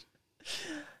time.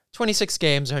 26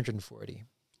 games, 140.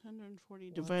 140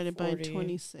 divided by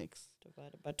 26.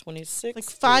 Divided by 26. Like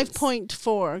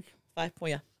 5.4.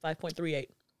 5.38.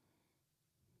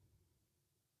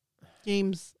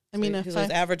 Games. He's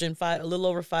averaging a little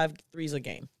over 5 threes a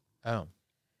game. Oh,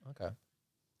 okay.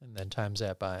 And then times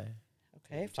that by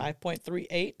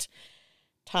 5.38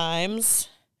 times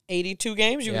 82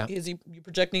 games. You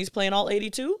projecting he's playing all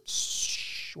 82?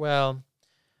 Well,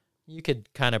 you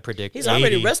could kind of predict. He's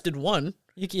already rested one.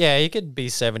 You could be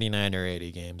 79 or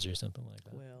 80 games or something like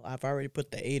that. Well, I've already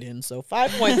put the 8 in, so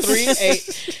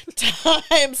 5.38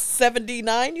 times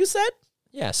 79. You said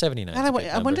Yeah, 79.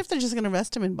 I wonder if they're just going to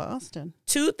rest him in Boston.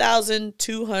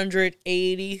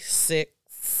 2,286.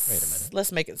 Wait a minute.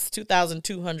 Let's make it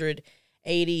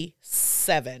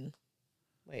 2,287.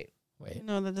 Wait.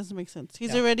 No, that doesn't make sense.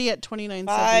 He's already at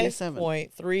 2977.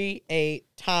 5.38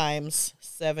 times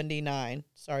 79.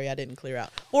 Sorry, I didn't clear out.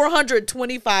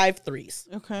 425 threes.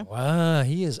 Okay. Wow,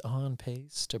 he is on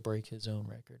pace to break his own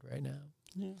record right now.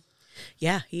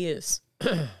 Yeah, he is.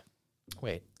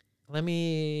 Wait, let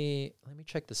me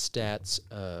check the stats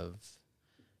of.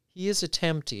 He is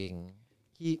attempting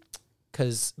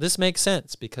because this makes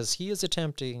sense because he is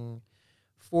attempting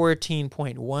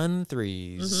 14.1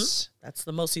 threes. Mm-hmm. That's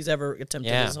the most he's ever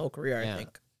attempted in his whole career, I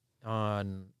think.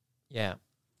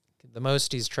 The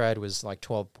most he's tried was like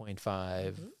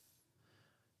 12.5.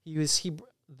 Mm-hmm.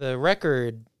 The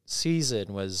record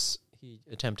season was he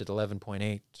attempted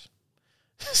 11.8.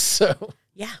 So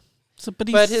yeah.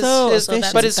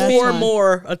 But his 4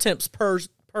 more attempts per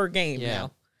game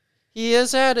now. He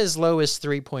is at his lowest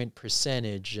 3-point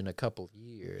percentage in a couple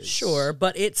years. Sure,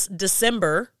 but it's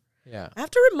December. Yeah. I have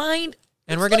to remind...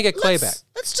 And we're going to get Clay back.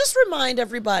 Let's just remind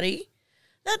everybody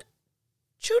that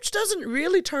Chooch doesn't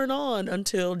really turn on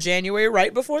until January,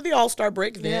 right before the All-Star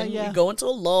break. Then we go into a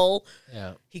lull.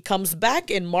 Yeah. He comes back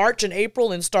in March and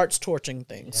April and starts torching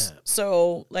things. Yeah.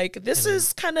 So, this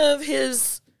is kind of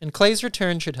his... And Clay's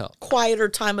return should help. Quieter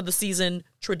time of the season,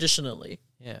 traditionally.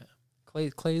 Yeah.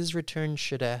 Clay's return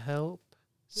should help.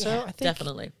 So yeah, I think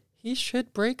definitely. He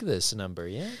should break this number,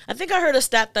 I think I heard a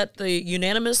stat that the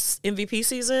unanimous MVP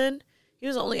season, he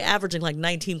was only averaging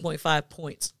 19.5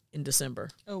 points in December.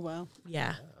 Oh, wow.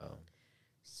 Yeah. Oh.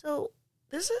 So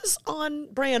this is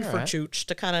on brand for Chooch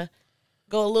to kind of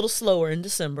go a little slower in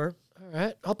December. All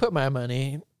right. I'll put my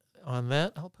money on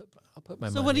that. I'll put my money on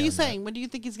that. So what are you saying? What do you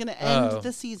think he's going to end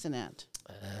the season at?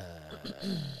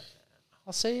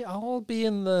 I'll say I'll be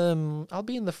in the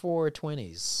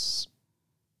 420s.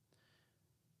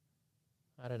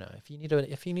 I don't know. If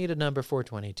you need a number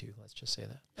 422, let's just say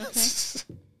that. Okay.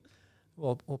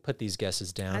 We'll put these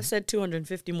guesses down. I said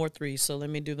 250 more threes, so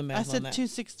let me do the math on that. I said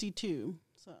 262.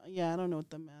 So yeah, I don't know what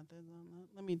the math is on that.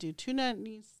 Let me do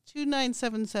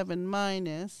 2977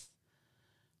 minus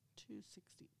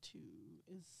 262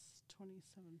 is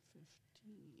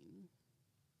 2715.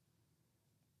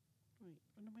 Wait,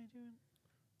 what am I doing?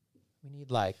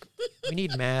 We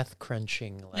need math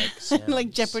crunching sounds.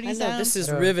 Like Jeopardy I know sounds. this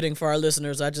is riveting for our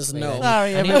listeners. I just know.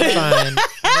 Sorry, I need to find.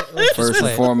 First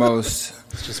and foremost,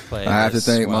 let's just play. I have to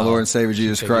thank my Lord and Savior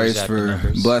Jesus Christ for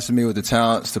blessing me with the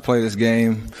talents to play this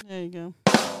game. There you go.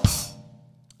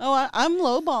 Oh, I'm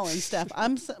lowballing stuff.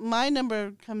 My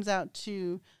number comes out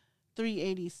to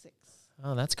 386.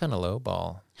 Oh, that's kind of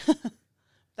lowball.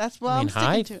 That's what I'm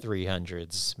high sticking to.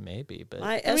 300s maybe, but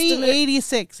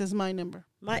 386 is my number.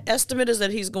 My estimate is that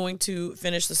he's going to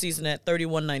finish the season at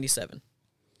 3197.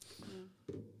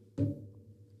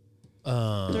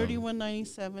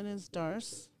 3197 is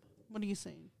Darce. What are you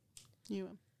saying?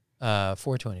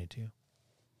 422.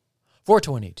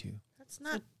 422. That's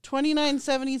not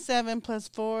 2977 plus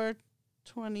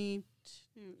 422.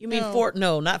 You mean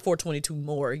not 422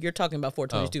 more. You're talking about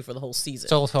 422 for the whole season.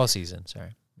 So whole season,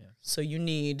 sorry. Yeah. So you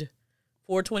need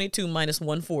 422 minus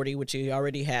 140, which he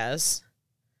already has.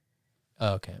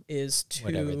 Oh, okay. Is to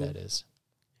whatever that is.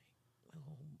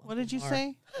 What did you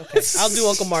say? Okay, I'll do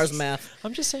Uncle Mar's math.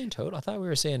 I'm just saying total. I thought we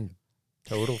were saying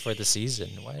total for the season.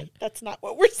 What? That's not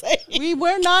what we're saying. We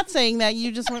were not saying that.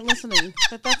 You just weren't listening.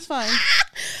 But that's fine.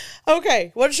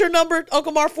 Okay. What's your number,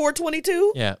 Uncle Mar?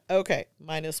 422? Yeah. Okay.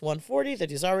 Minus 140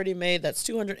 that he's already made. That's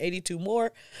 282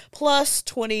 more. Plus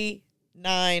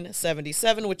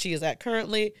 2977, which he is at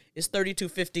currently, is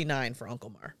 3259 for Uncle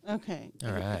Mar. Okay.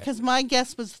 All right. Because my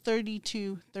guess was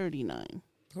 3239.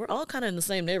 We're all kind of in the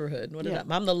same neighborhood.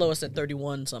 I'm the lowest at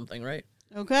 31 something, right?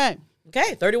 Okay.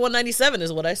 Okay, 3197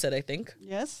 is what I said, I think.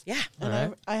 Yes. Yeah.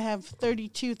 And I have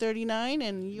 3239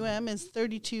 and UM is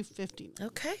 3259.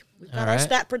 Okay. We've got our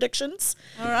stat predictions.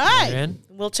 All right.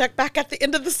 We'll check back at the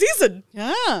end of the season.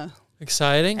 Yeah.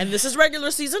 Exciting. And this is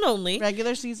regular season only.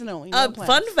 Regular season only. No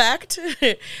fun fact,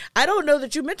 I don't know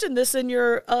that you mentioned this in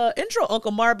your intro,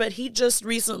 Uncle Mar, but he just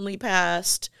recently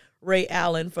passed Ray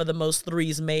Allen for the most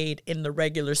threes made in the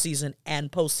regular season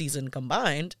and postseason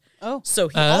combined. Oh. So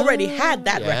he already had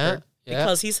that record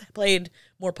because he's played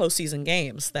more postseason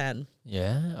games than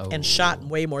and shot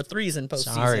way more threes in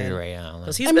postseason. Sorry, Ray Allen.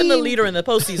 Because he's been the leader in the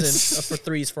postseason for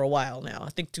threes for a while now. I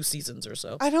think 2 seasons or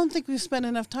so. I don't think we've spent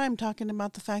enough time talking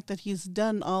about the fact that he's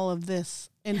done all of this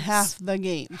in half the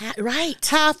game. Right.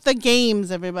 Half the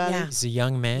games, everybody. Yeah. He's a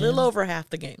young man. A little over half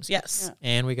the games, yes. Yeah.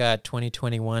 And we got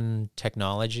 2021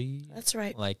 technology. That's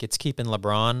right. Like, it's keeping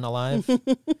LeBron alive.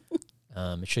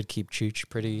 It should keep Chooch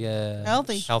pretty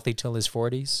healthy till his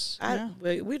 40s.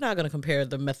 We're not going to compare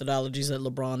the methodologies that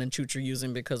LeBron and Chooch are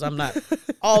using because I'm not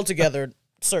altogether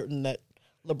certain that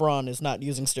LeBron is not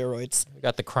using steroids. We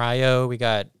got the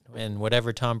cryo. And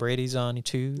whatever Tom Brady's on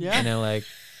too. Yeah. You know,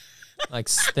 like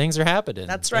things are happening.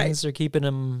 That's right. Things are keeping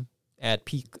him at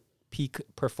peak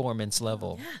performance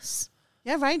level. Yes.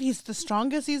 Yeah, right. He's the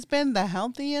strongest he's been, the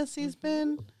healthiest he's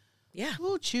been. Yeah.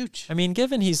 Ooh, Chooch. I mean,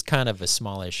 given he's kind of a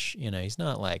smallish, he's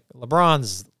not like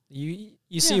LeBron's.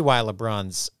 You see why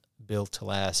LeBron's built to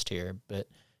last here, but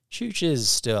Chooch is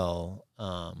still,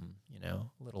 a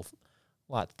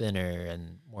lot thinner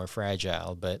and more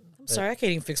fragile. But I'm sorry, I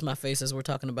can't even fix my face as we're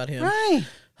talking about him. Right.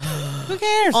 Who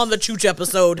cares? On the Chooch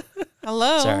episode.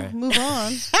 Hello. Sorry. Move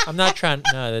on. I'm not trying.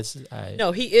 No, this.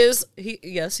 No, he is.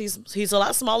 He's a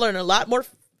lot smaller and a lot more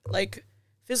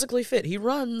physically fit. He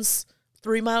runs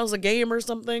 3 miles a game or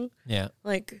something. Yeah.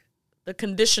 Like the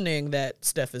conditioning that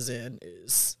Steph is in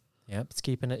is. Yep, it's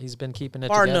keeping it. He's been keeping it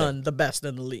bar together. none the best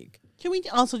in the league. Can we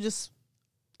also just,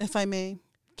 if I may,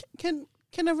 can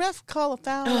a ref call a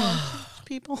foul on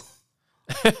people?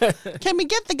 Can we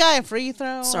get the guy a free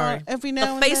throw? Sorry, every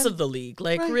now and the face then? of the league.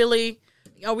 Like Right. really,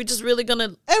 are we just really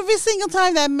gonna? Every single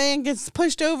time that man gets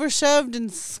pushed over, shoved,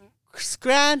 and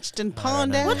scratched and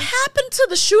pawned at. What happened to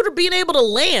the shooter being able to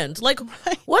land? Like,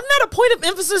 wasn't that a point of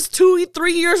emphasis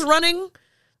 2-3 years running?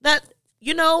 That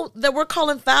that we're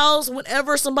calling fouls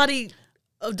whenever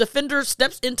a defender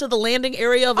steps into the landing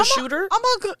area of a shooter. I'm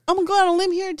gonna go out on a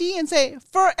limb here, D, and say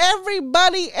for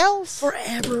everybody else. For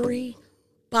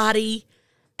everybody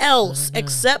else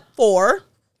except for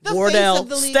The Wardell, face of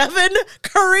the league. Stephen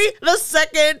Curry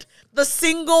II, the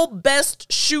single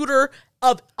best shooter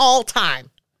of all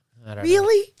time. I don't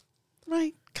Really?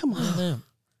 Right? Come on. know.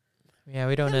 Yeah,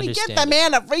 we don't Can we understand. get the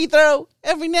man a free throw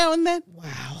every now and then?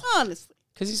 Wow. Honestly.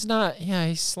 Because he's not. Yeah,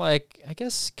 he's like. I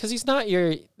guess because he's not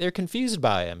your. They're confused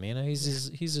by him. He's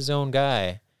his own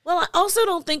guy. Well, I also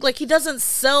don't think he doesn't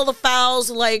sell the fouls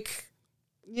like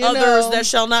others that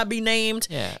shall not be named.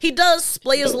 Yeah. He does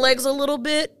splay his legs a little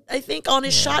bit, I think, on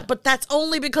his shot, but that's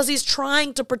only because he's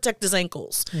trying to protect his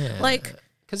ankles. Yeah. Like,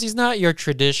 because he's not your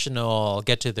traditional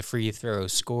get to the free throw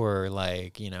scorer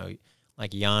like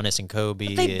Giannis and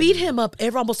Kobe. they beat him up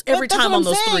almost every That's time what on I'm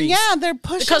those saying. threes. Yeah, they're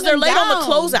pushing because they're him late on the down.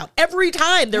 closeout. Every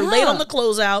time they're late Yeah. on the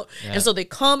closeout. Yeah. And so they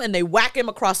come and they whack him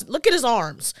across. Look at his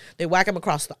arms. They whack him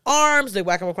across the arms. They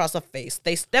whack him across the face.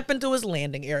 They step into his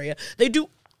landing area. They do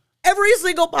every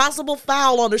single possible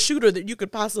foul on a shooter that you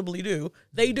could possibly do.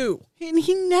 They do. And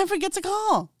he never gets a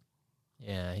call.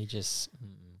 Yeah, he just.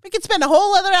 We could spend a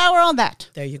whole other hour on that.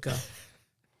 There you go.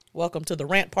 Welcome to the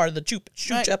rant part of the Chooch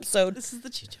Right. episode. This is the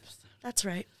Chooch episode. That's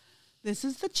right. This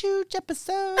is the Chooch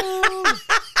episode.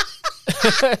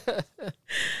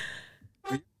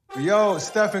 Yo,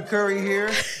 Stephen Curry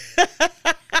here.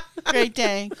 Great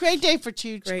day. Great day for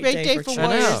Chooch. Great Great day day for for Chooch.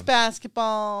 Warriors I know.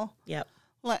 basketball. Yep.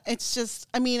 It's just,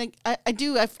 I mean, I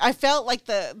do. I felt like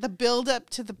the build up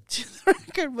to the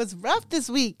record was rough this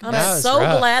week. I'm That was so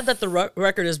rough. glad that the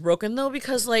record is broken, though,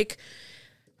 because,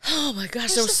 oh my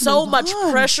gosh, there was just so move much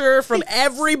on. pressure from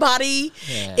everybody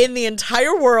Yeah. in the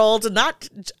entire world. I'm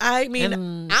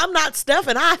not Steph,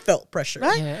 and I felt pressure.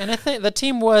 Right? Yeah, and I think the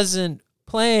team wasn't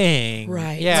playing.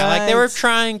 Right. Yeah, like they were Right.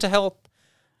 trying to help.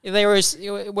 They were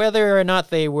whether or not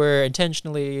they were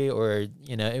intentionally or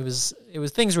it was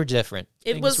things were different.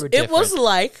 It Things was were it was different.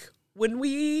 like when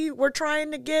we were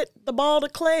trying to get the ball to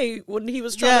Clay when he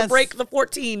was trying to Yes. break the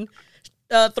 14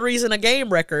 threes in a game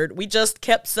record. We just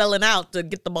kept selling out to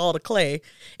get the ball to Clay.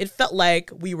 It felt like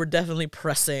we were definitely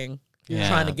pressing, Yeah.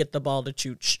 trying to get the ball to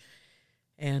Chooch.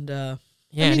 And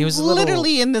Yeah, I and he mean, was a little,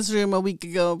 literally in this room a week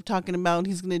ago talking about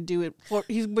he's going to do it.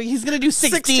 He's going to do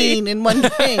 16 in one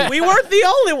game. we weren't the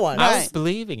only ones. I was Right.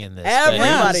 believing in this. but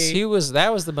Everybody. he was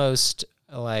that was the most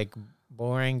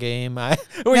boring game.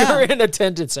 We Yeah. were in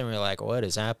attendance and we were like, what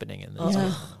is happening in this?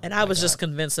 Yeah. And I was just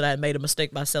convinced that I had made a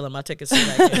mistake by selling my tickets to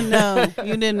that game. No,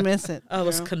 you didn't miss it. I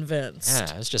was convinced.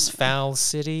 Yeah, it was just foul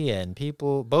city and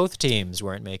both teams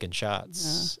weren't making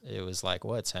shots. It was like,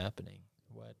 what's happening?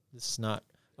 This is not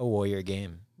a Warrior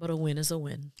game. But a win is a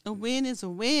win. A win is a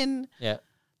win. Yeah.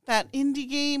 That indie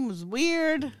game was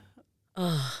weird.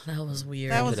 Oh, that was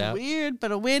weird. That was it out. weird,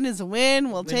 but a win is a win.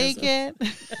 We'll Win is take it.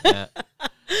 Yeah.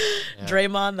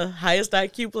 Draymond, the highest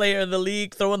IQ player in the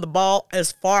league, throwing the ball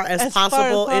as far as As far as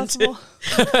possible possible.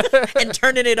 and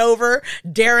turning it over,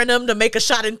 daring him to make a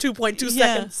shot in 2.2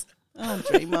 Yeah. seconds. Oh,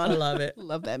 Draymond. I love it.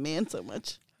 Love that man so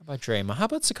much. How about Draymond? How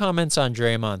about some comments on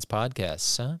Draymond's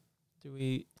podcasts, huh?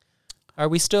 Are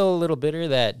we still a little bitter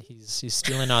that he's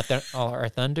stealing all our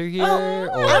thunder here? Or?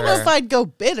 I don't know if I'd go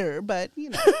bitter, but you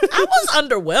know, I was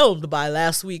underwhelmed by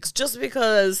last week's just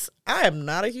because I am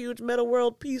not a huge Meta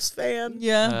World Peace fan.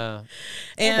 yeah.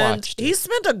 And he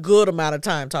spent a good amount of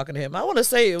time talking to him. I want to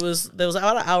say there was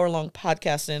about an hour-long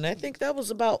podcast, and I think that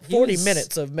was about 40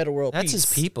 minutes of Meta World Peace. That's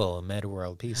his people, Meta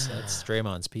World Peace. That's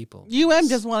Draymond's people.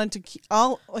 Just wanted to keep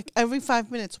every 5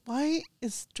 minutes. Why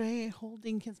is Dre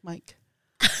holding his mic?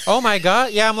 Oh my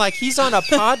God. Yeah, I'm like, he's on a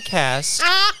podcast.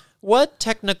 What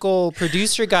technical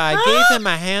producer guy gave him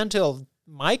a handheld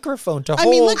microphone to hold?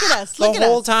 I mean, look at us. Look the at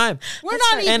whole us. time. We're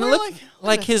not even. And look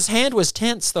like his hand was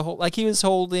tense the whole. Like he was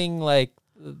holding like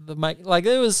the mic. Like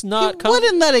it was not. He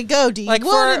wouldn't let it go, D. Like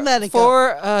wouldn't let it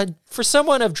go. For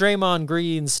someone of Draymond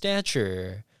Green's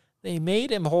stature, they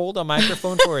made him hold a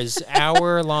microphone for his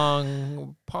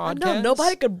hour-long podcast. No,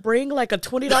 nobody could bring like a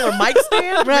 $20 mic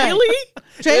stand. Right. Really?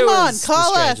 Draymond,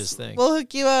 call us. Thing. We'll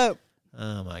hook you up.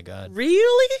 Oh my God!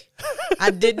 Really? I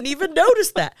didn't even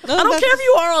notice that. I don't care if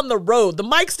you are on the road. The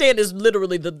mic stand is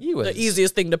literally the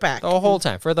easiest thing to pack. The whole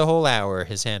time, for the whole hour,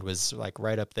 his hand was like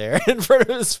right up there in front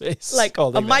of his face. Like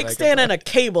a mic stand and a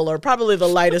cable are probably the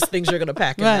lightest things you're going to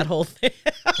pack in that whole thing.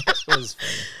 It was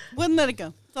funny. Wouldn't let it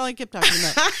go. That's all I kept talking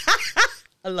about.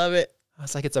 I love it.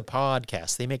 It's like it's a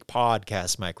podcast. They make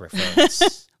podcast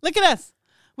microphones. Look at us.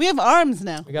 We have arms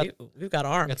now. We've got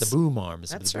arms. We got the boom arms.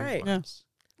 That's boom right. Arms.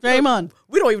 Draymond.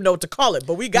 We don't even know what to call it,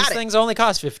 but we got These things only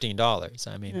cost $15.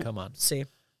 I mean, come on. See,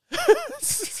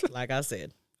 like I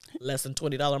said, less than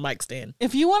 $20 mic stand.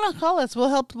 If you want to call us, we'll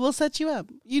help. We'll set you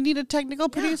up. You need a technical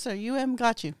producer. UM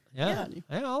got you. Yeah.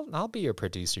 I'll be your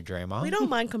producer, Draymond. We don't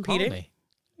mind competing. Call me.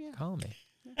 Yeah. Call me.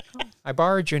 I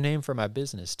borrowed your name for my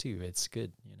business too. It's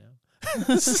good, you know.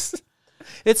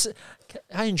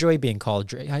 I enjoy being called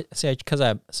Dre.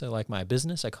 Like my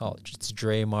business, I call it's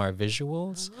Draymar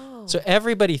Visuals. Oh. So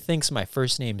everybody thinks my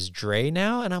first name's Dre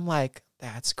now, and I'm like,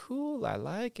 that's cool. I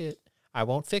like it. I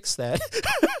won't fix that.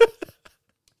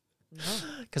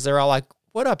 Because they're all like,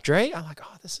 "What up, Dre?" I'm like,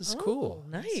 "Oh, this is cool.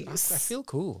 Nice. I feel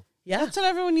cool." Yeah, that's what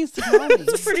everyone needs to call me.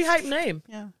 It's a pretty hype name.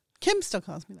 Yeah, Kim still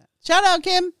calls me that. Shout out,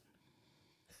 Kim.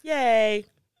 Yay.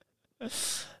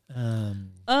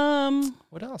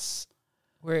 What else?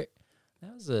 The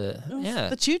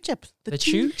Chooch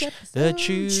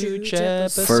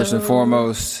episode. First and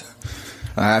foremost,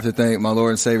 I have to thank my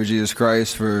Lord and Savior Jesus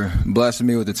Christ for blessing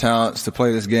me with the talents to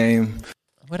play this game.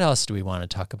 What else do we want to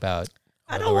talk about?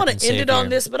 I don't want to end it on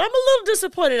this, but I'm a little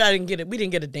disappointed I didn't get it. We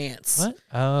didn't get a dance. What?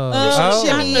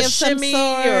 A shimmy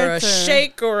or a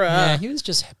shake or a... Yeah, he was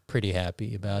just pretty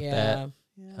happy about that.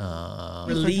 Yeah.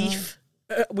 Relief.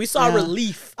 We saw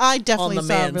relief. I definitely on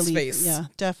the saw man's relief. face. Yeah,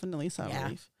 definitely saw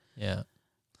relief. Yeah.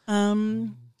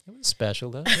 It was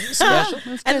special though. It was special.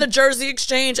 And the jersey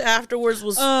exchange afterwards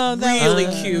was really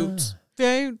cute.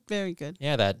 Very, very good.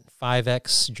 Yeah, that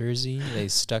 5X jersey. They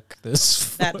stuck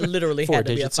this. That literally had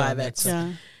to be a 5X.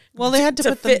 Yeah. Well, they had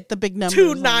to put the big number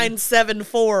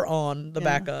 2974 on the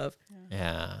back of.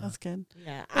 Yeah. That's good.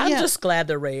 Yeah. I'm just glad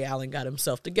that Ray Allen got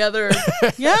himself together.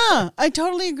 Yeah, I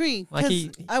totally agree.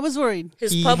 I was worried.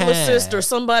 His publicist or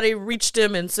somebody reached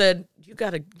him and said, "You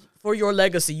got to, for your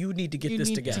legacy, you need to get this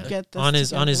together." On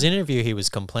his interview, he was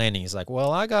complaining. He's like,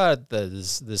 "Well, I got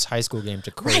this high school game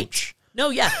to coach." Right. No,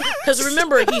 yeah. Because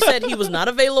remember, he said he was not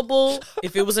available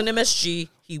if it was an MSG.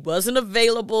 He wasn't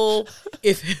available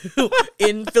if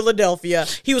in Philadelphia.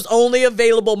 He was only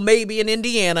available maybe in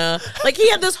Indiana. Like, he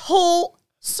had this whole,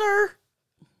 sir,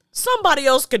 somebody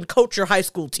else can coach your high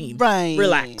school team. Right.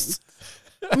 Relax.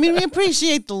 I mean, we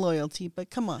appreciate the loyalty, but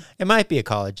come on. It might be a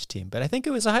college team, but I think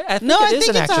it was a high. I think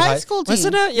it's a high school team.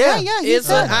 Wasn't it? Yeah.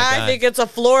 I think it's a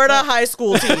Florida high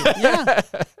school team.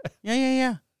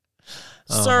 Yeah.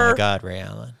 Oh Sir, my God, Ray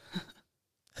Allen.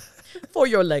 For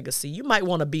your legacy, you might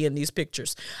want to be in these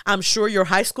pictures. I'm sure your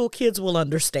high school kids will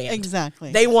understand.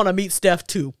 Exactly. They want to meet Steph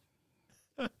too.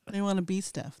 They want to be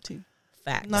Steph too.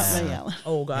 Facts. Not Ray Allen.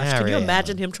 Oh gosh, can you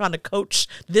imagine him trying to coach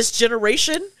this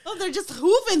generation? Oh, they're just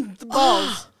hooving the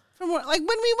balls. Like when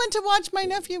we went to watch my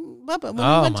nephew Bubba, when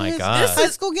we went to his high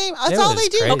school game, that's all they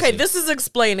do. Crazy. Okay, this is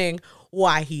explaining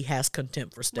why he has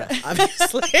contempt for Steph,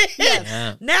 obviously.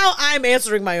 Yeah. Now I'm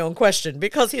answering my own question,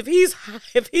 because if he's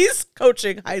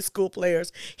coaching high school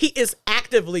players, he is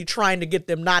actively trying to get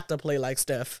them not to play like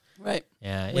Steph. Right.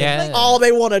 Yeah. All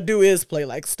they want to do is play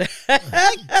like Steph. That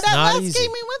last game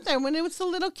we went there, when it was the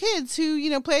little kids who,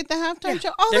 play at the halftime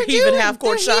show. All they're heaving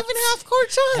half-court shots.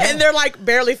 And they're like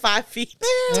barely 5 feet.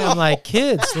 Yeah, I'm like,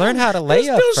 kids, learn how to lay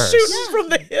they're up still first. shooting from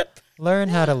the hip. Learn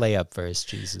how to lay up first,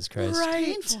 Jesus Christ.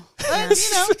 Right.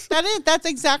 That's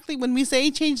exactly when we say he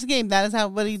changed the game. That is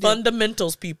what he did.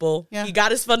 Fundamentals, people. Yeah. He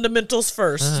got his fundamentals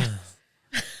first.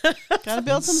 Gotta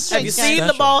build some strength. Have you seen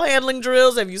the ball handling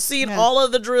drills? Have you seen all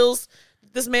of the drills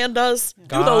this man does?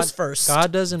 Do those first.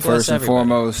 God doesn't bless everybody. First and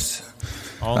foremost,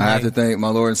 I have to thank my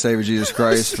Lord and Savior Jesus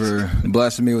Christ for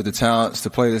blessing me with the talents to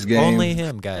play this game. Only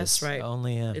him, guys. That's right.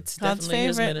 Only him. It's definitely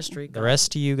his ministry. The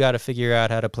rest of you got to figure out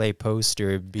how to play post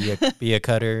or be a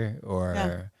cutter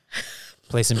or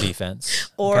play some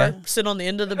defense. Or sit on the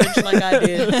end of the bench like I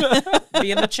did,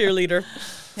 being a cheerleader.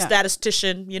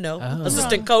 Statistician,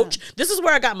 assistant coach. This is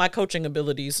where I got my coaching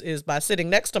abilities, is by sitting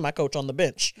next to my coach on the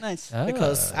bench. Nice.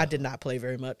 Because I did not play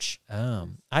very much.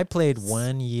 I played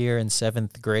 1 year in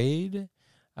 7th grade,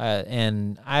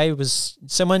 and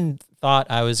someone thought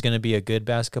I was going to be a good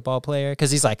basketball player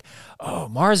because he's like, oh,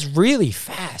 Mars really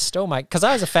fast. Oh my, because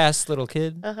I was a fast little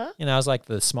kid. I was like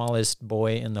the smallest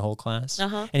boy in the whole class.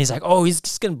 And he's like, oh, he's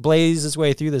just going to blaze his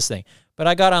way through this thing. But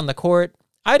I got on the court.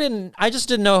 I just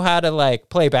didn't know how to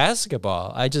play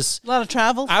basketball. A lot of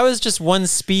travel. I was just one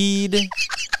speed.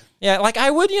 Yeah,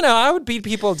 I would beat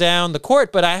people down the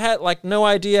court, but I had no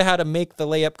idea how to make the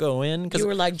layup go in. You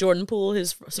were like Jordan Poole,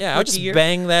 I would just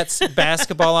bang that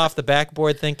basketball off the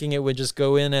backboard thinking it would just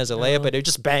go in as a layup, but it would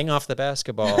just bang off the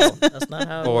basketball That's not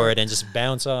how board and just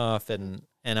bounce off, and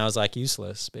I was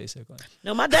useless, basically.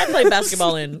 No, my dad played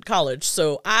basketball in college,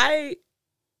 so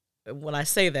when I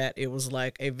say that, it was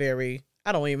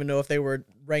I don't even know if they were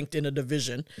ranked in a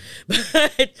division.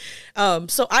 But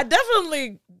so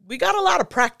we got a lot of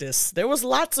practice. There was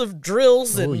lots of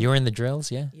drills. Oh, you were in the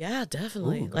drills, yeah? Yeah,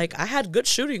 definitely. Ooh. I had good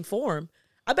shooting form.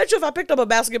 I bet you if I picked up a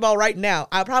basketball right now,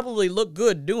 I'd probably look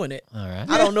good doing it. All right.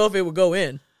 I don't know if it would go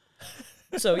in.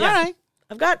 So, yeah. All right.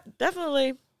 I've got the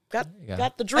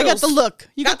drills. I got the look.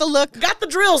 You got the look. Got the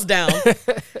drills down.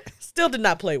 Still did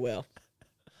not play well.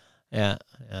 Yeah.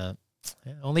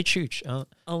 Only Chooch.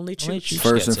 Only Chooch.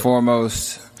 First and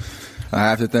foremost, I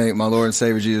have to thank my Lord and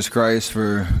Savior Jesus Christ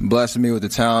for blessing me with the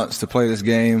talents to play this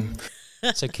game.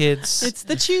 So kids, it's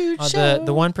the Chooch show.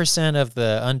 The 1% of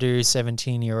the under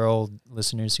 17-year-old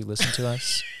listeners who listen to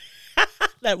us.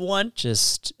 That one.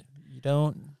 Just, you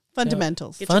don't.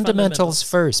 Fundamentals. Fundamentals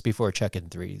first before chucking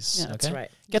threes. Yeah, okay? That's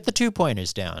right. Get the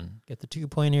 2-pointers down. Get the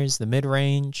 2-pointers, the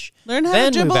mid-range. Learn how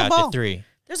then to dribble move out the ball. to 3.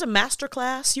 There's a master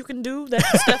class you can do that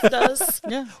Steph does.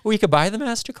 Yeah. We could buy the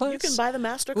master class? You can buy the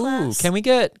master class.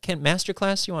 Ooh, can master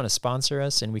class, you want to sponsor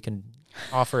us and we can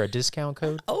offer a discount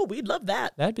code? Oh, we'd love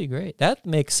that. That'd be great. That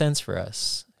makes sense for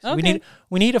us. So okay.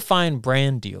 we need to find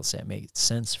brand deals that make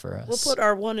sense for us. We'll put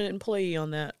our one employee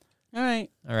on that. All right.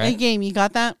 A-game, you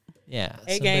got that? Yeah.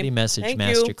 A-game. Somebody message Thank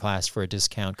Masterclass for a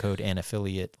discount code and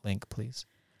affiliate link, please.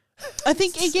 I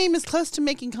think A-game is close to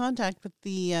making contact with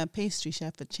the pastry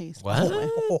chef at Chase. What?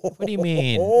 What do you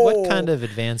mean? What kind of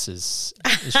advances?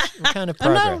 What kind of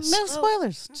progress? No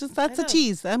spoilers. Just that's a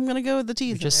tease. I'm going to go with the tease.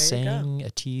 You're just saying a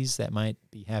tease that might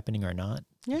be happening or not?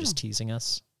 Yeah. You're just teasing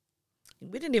us?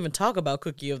 We didn't even talk about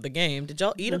Cookie of the Game. Did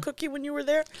y'all eat a cookie when you were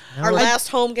there? No, Our last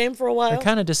home game for a while? I'm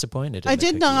kind of disappointed. I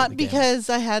did not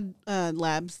because I had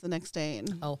labs the next day.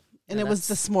 And it was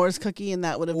the s'mores cookie, and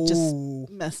that would have just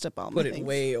messed up all my things. Put it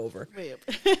way over.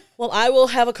 Well, I will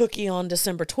have a cookie on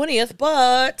December 20th,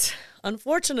 but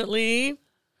unfortunately,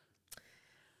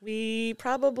 we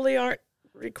probably aren't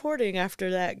recording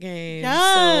after that game.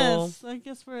 Yes. So. I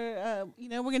guess we're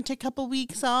going to take a couple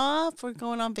weeks off. We're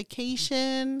going on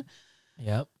vacation.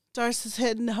 Yep. Darcy's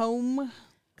heading home.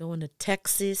 Going to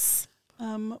Texas.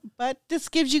 But this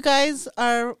gives you guys,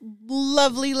 our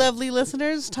lovely, lovely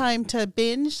listeners, time to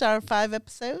binge our 5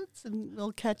 episodes, and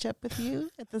we'll catch up with you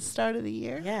at the start of the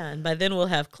year. Yeah, and by then we'll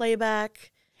have Clay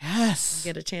back. Yes.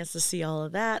 Get a chance to see all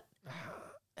of that.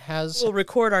 We'll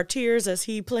record our tears as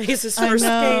he plays his first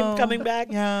game coming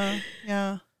back.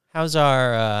 Yeah. How's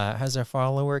our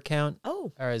follower count?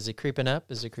 Oh. Or is it creeping up?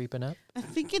 I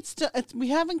think it's we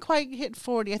haven't quite hit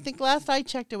 40. I think last I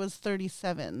checked it was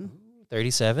 37.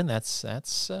 37,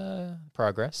 that's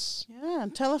progress. Yeah,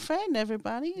 tell a friend,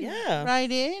 everybody. Yeah.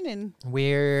 Write in and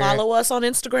follow us on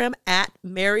Instagram at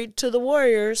Married to the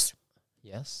Warriors.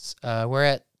 Yes. We're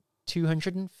at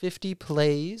 250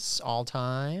 plays all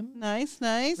time. Nice.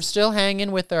 We're still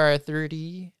hanging with our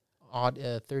 30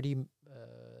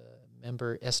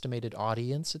 member estimated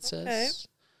audience, it says.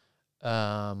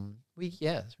 We're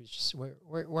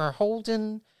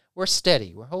holding. We're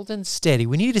steady. We're holding steady.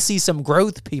 We need to see some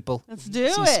growth, people. Let's do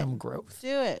it. Some growth.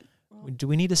 Do it. Do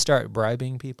we need to start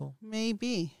bribing people?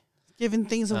 Maybe. Giving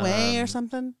things away or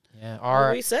something?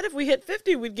 Yeah. We said if we hit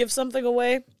 50, we'd give something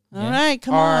away. All right,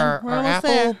 come on. We're our almost Apple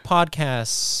there.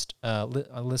 Podcast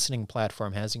listening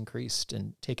platform has increased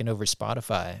and taken over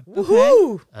Spotify.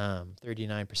 Woohoo!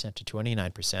 39% to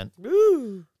 29%.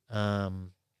 Woo!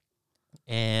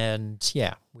 And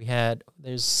yeah,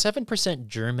 there's 7%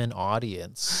 German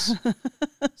audience.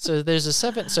 So there's a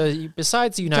 7. So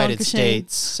besides the United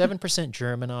States, 7%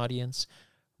 German audience.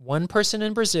 1 person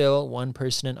in Brazil, 1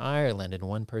 person in Ireland, and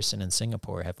 1 person in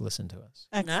Singapore have listened to us.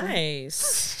 Excellent.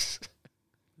 Nice.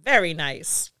 Very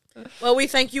nice. Well, we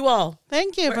thank you all.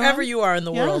 Thank you. Wherever you are in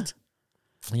the world.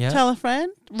 Yeah. Tell a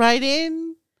friend. Write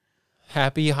in.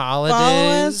 Happy holidays.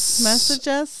 Follow us. Message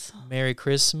us. Merry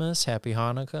Christmas. Happy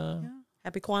Hanukkah. Yeah.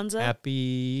 Happy Kwanzaa.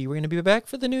 We're going to be back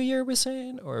for the new year, we're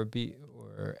saying? Or probably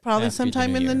after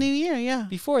sometime in the new year, yeah.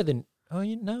 Before no,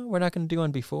 we're not going to do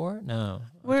one before? No.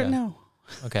 No.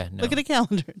 Okay, no. Look at a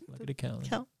calendar. Look at a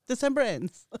calendar. December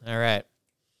ends. All right.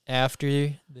 After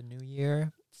the new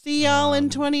year. See y'all in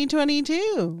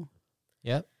 2022.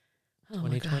 Yep. Oh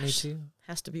 2022.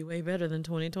 Has to be way better than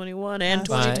 2021 and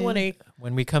 2020.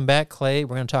 When we come back, Clay,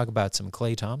 we're going to talk about some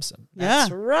Clay Thompson.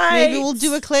 That's right. Maybe we'll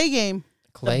do a Clay game.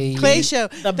 Clay show.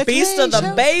 The Beast of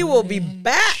the Bay will be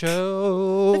back.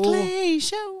 Show. The Clay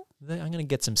show. I'm going to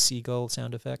get some seagull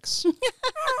sound effects.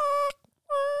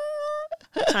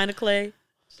 China Clay.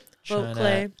 Boat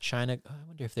Clay. China. I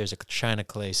wonder if there's a China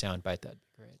Clay sound bite. That'd be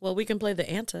great. Well, we can play the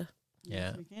Anta.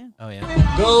 Yeah. Yes, Oh,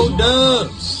 yeah. Go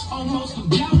Dubs!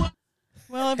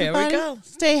 well, Here we everybody, go.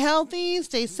 Stay healthy.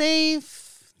 Stay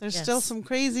safe. There's still some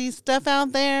crazy stuff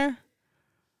out there.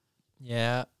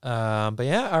 Yeah. But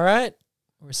yeah, all right.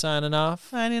 We're signing off.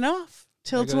 Signing off.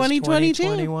 Till There goes 2022.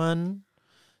 2021.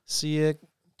 See you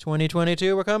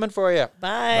 2022. We're coming for you.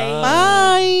 Bye. Bye.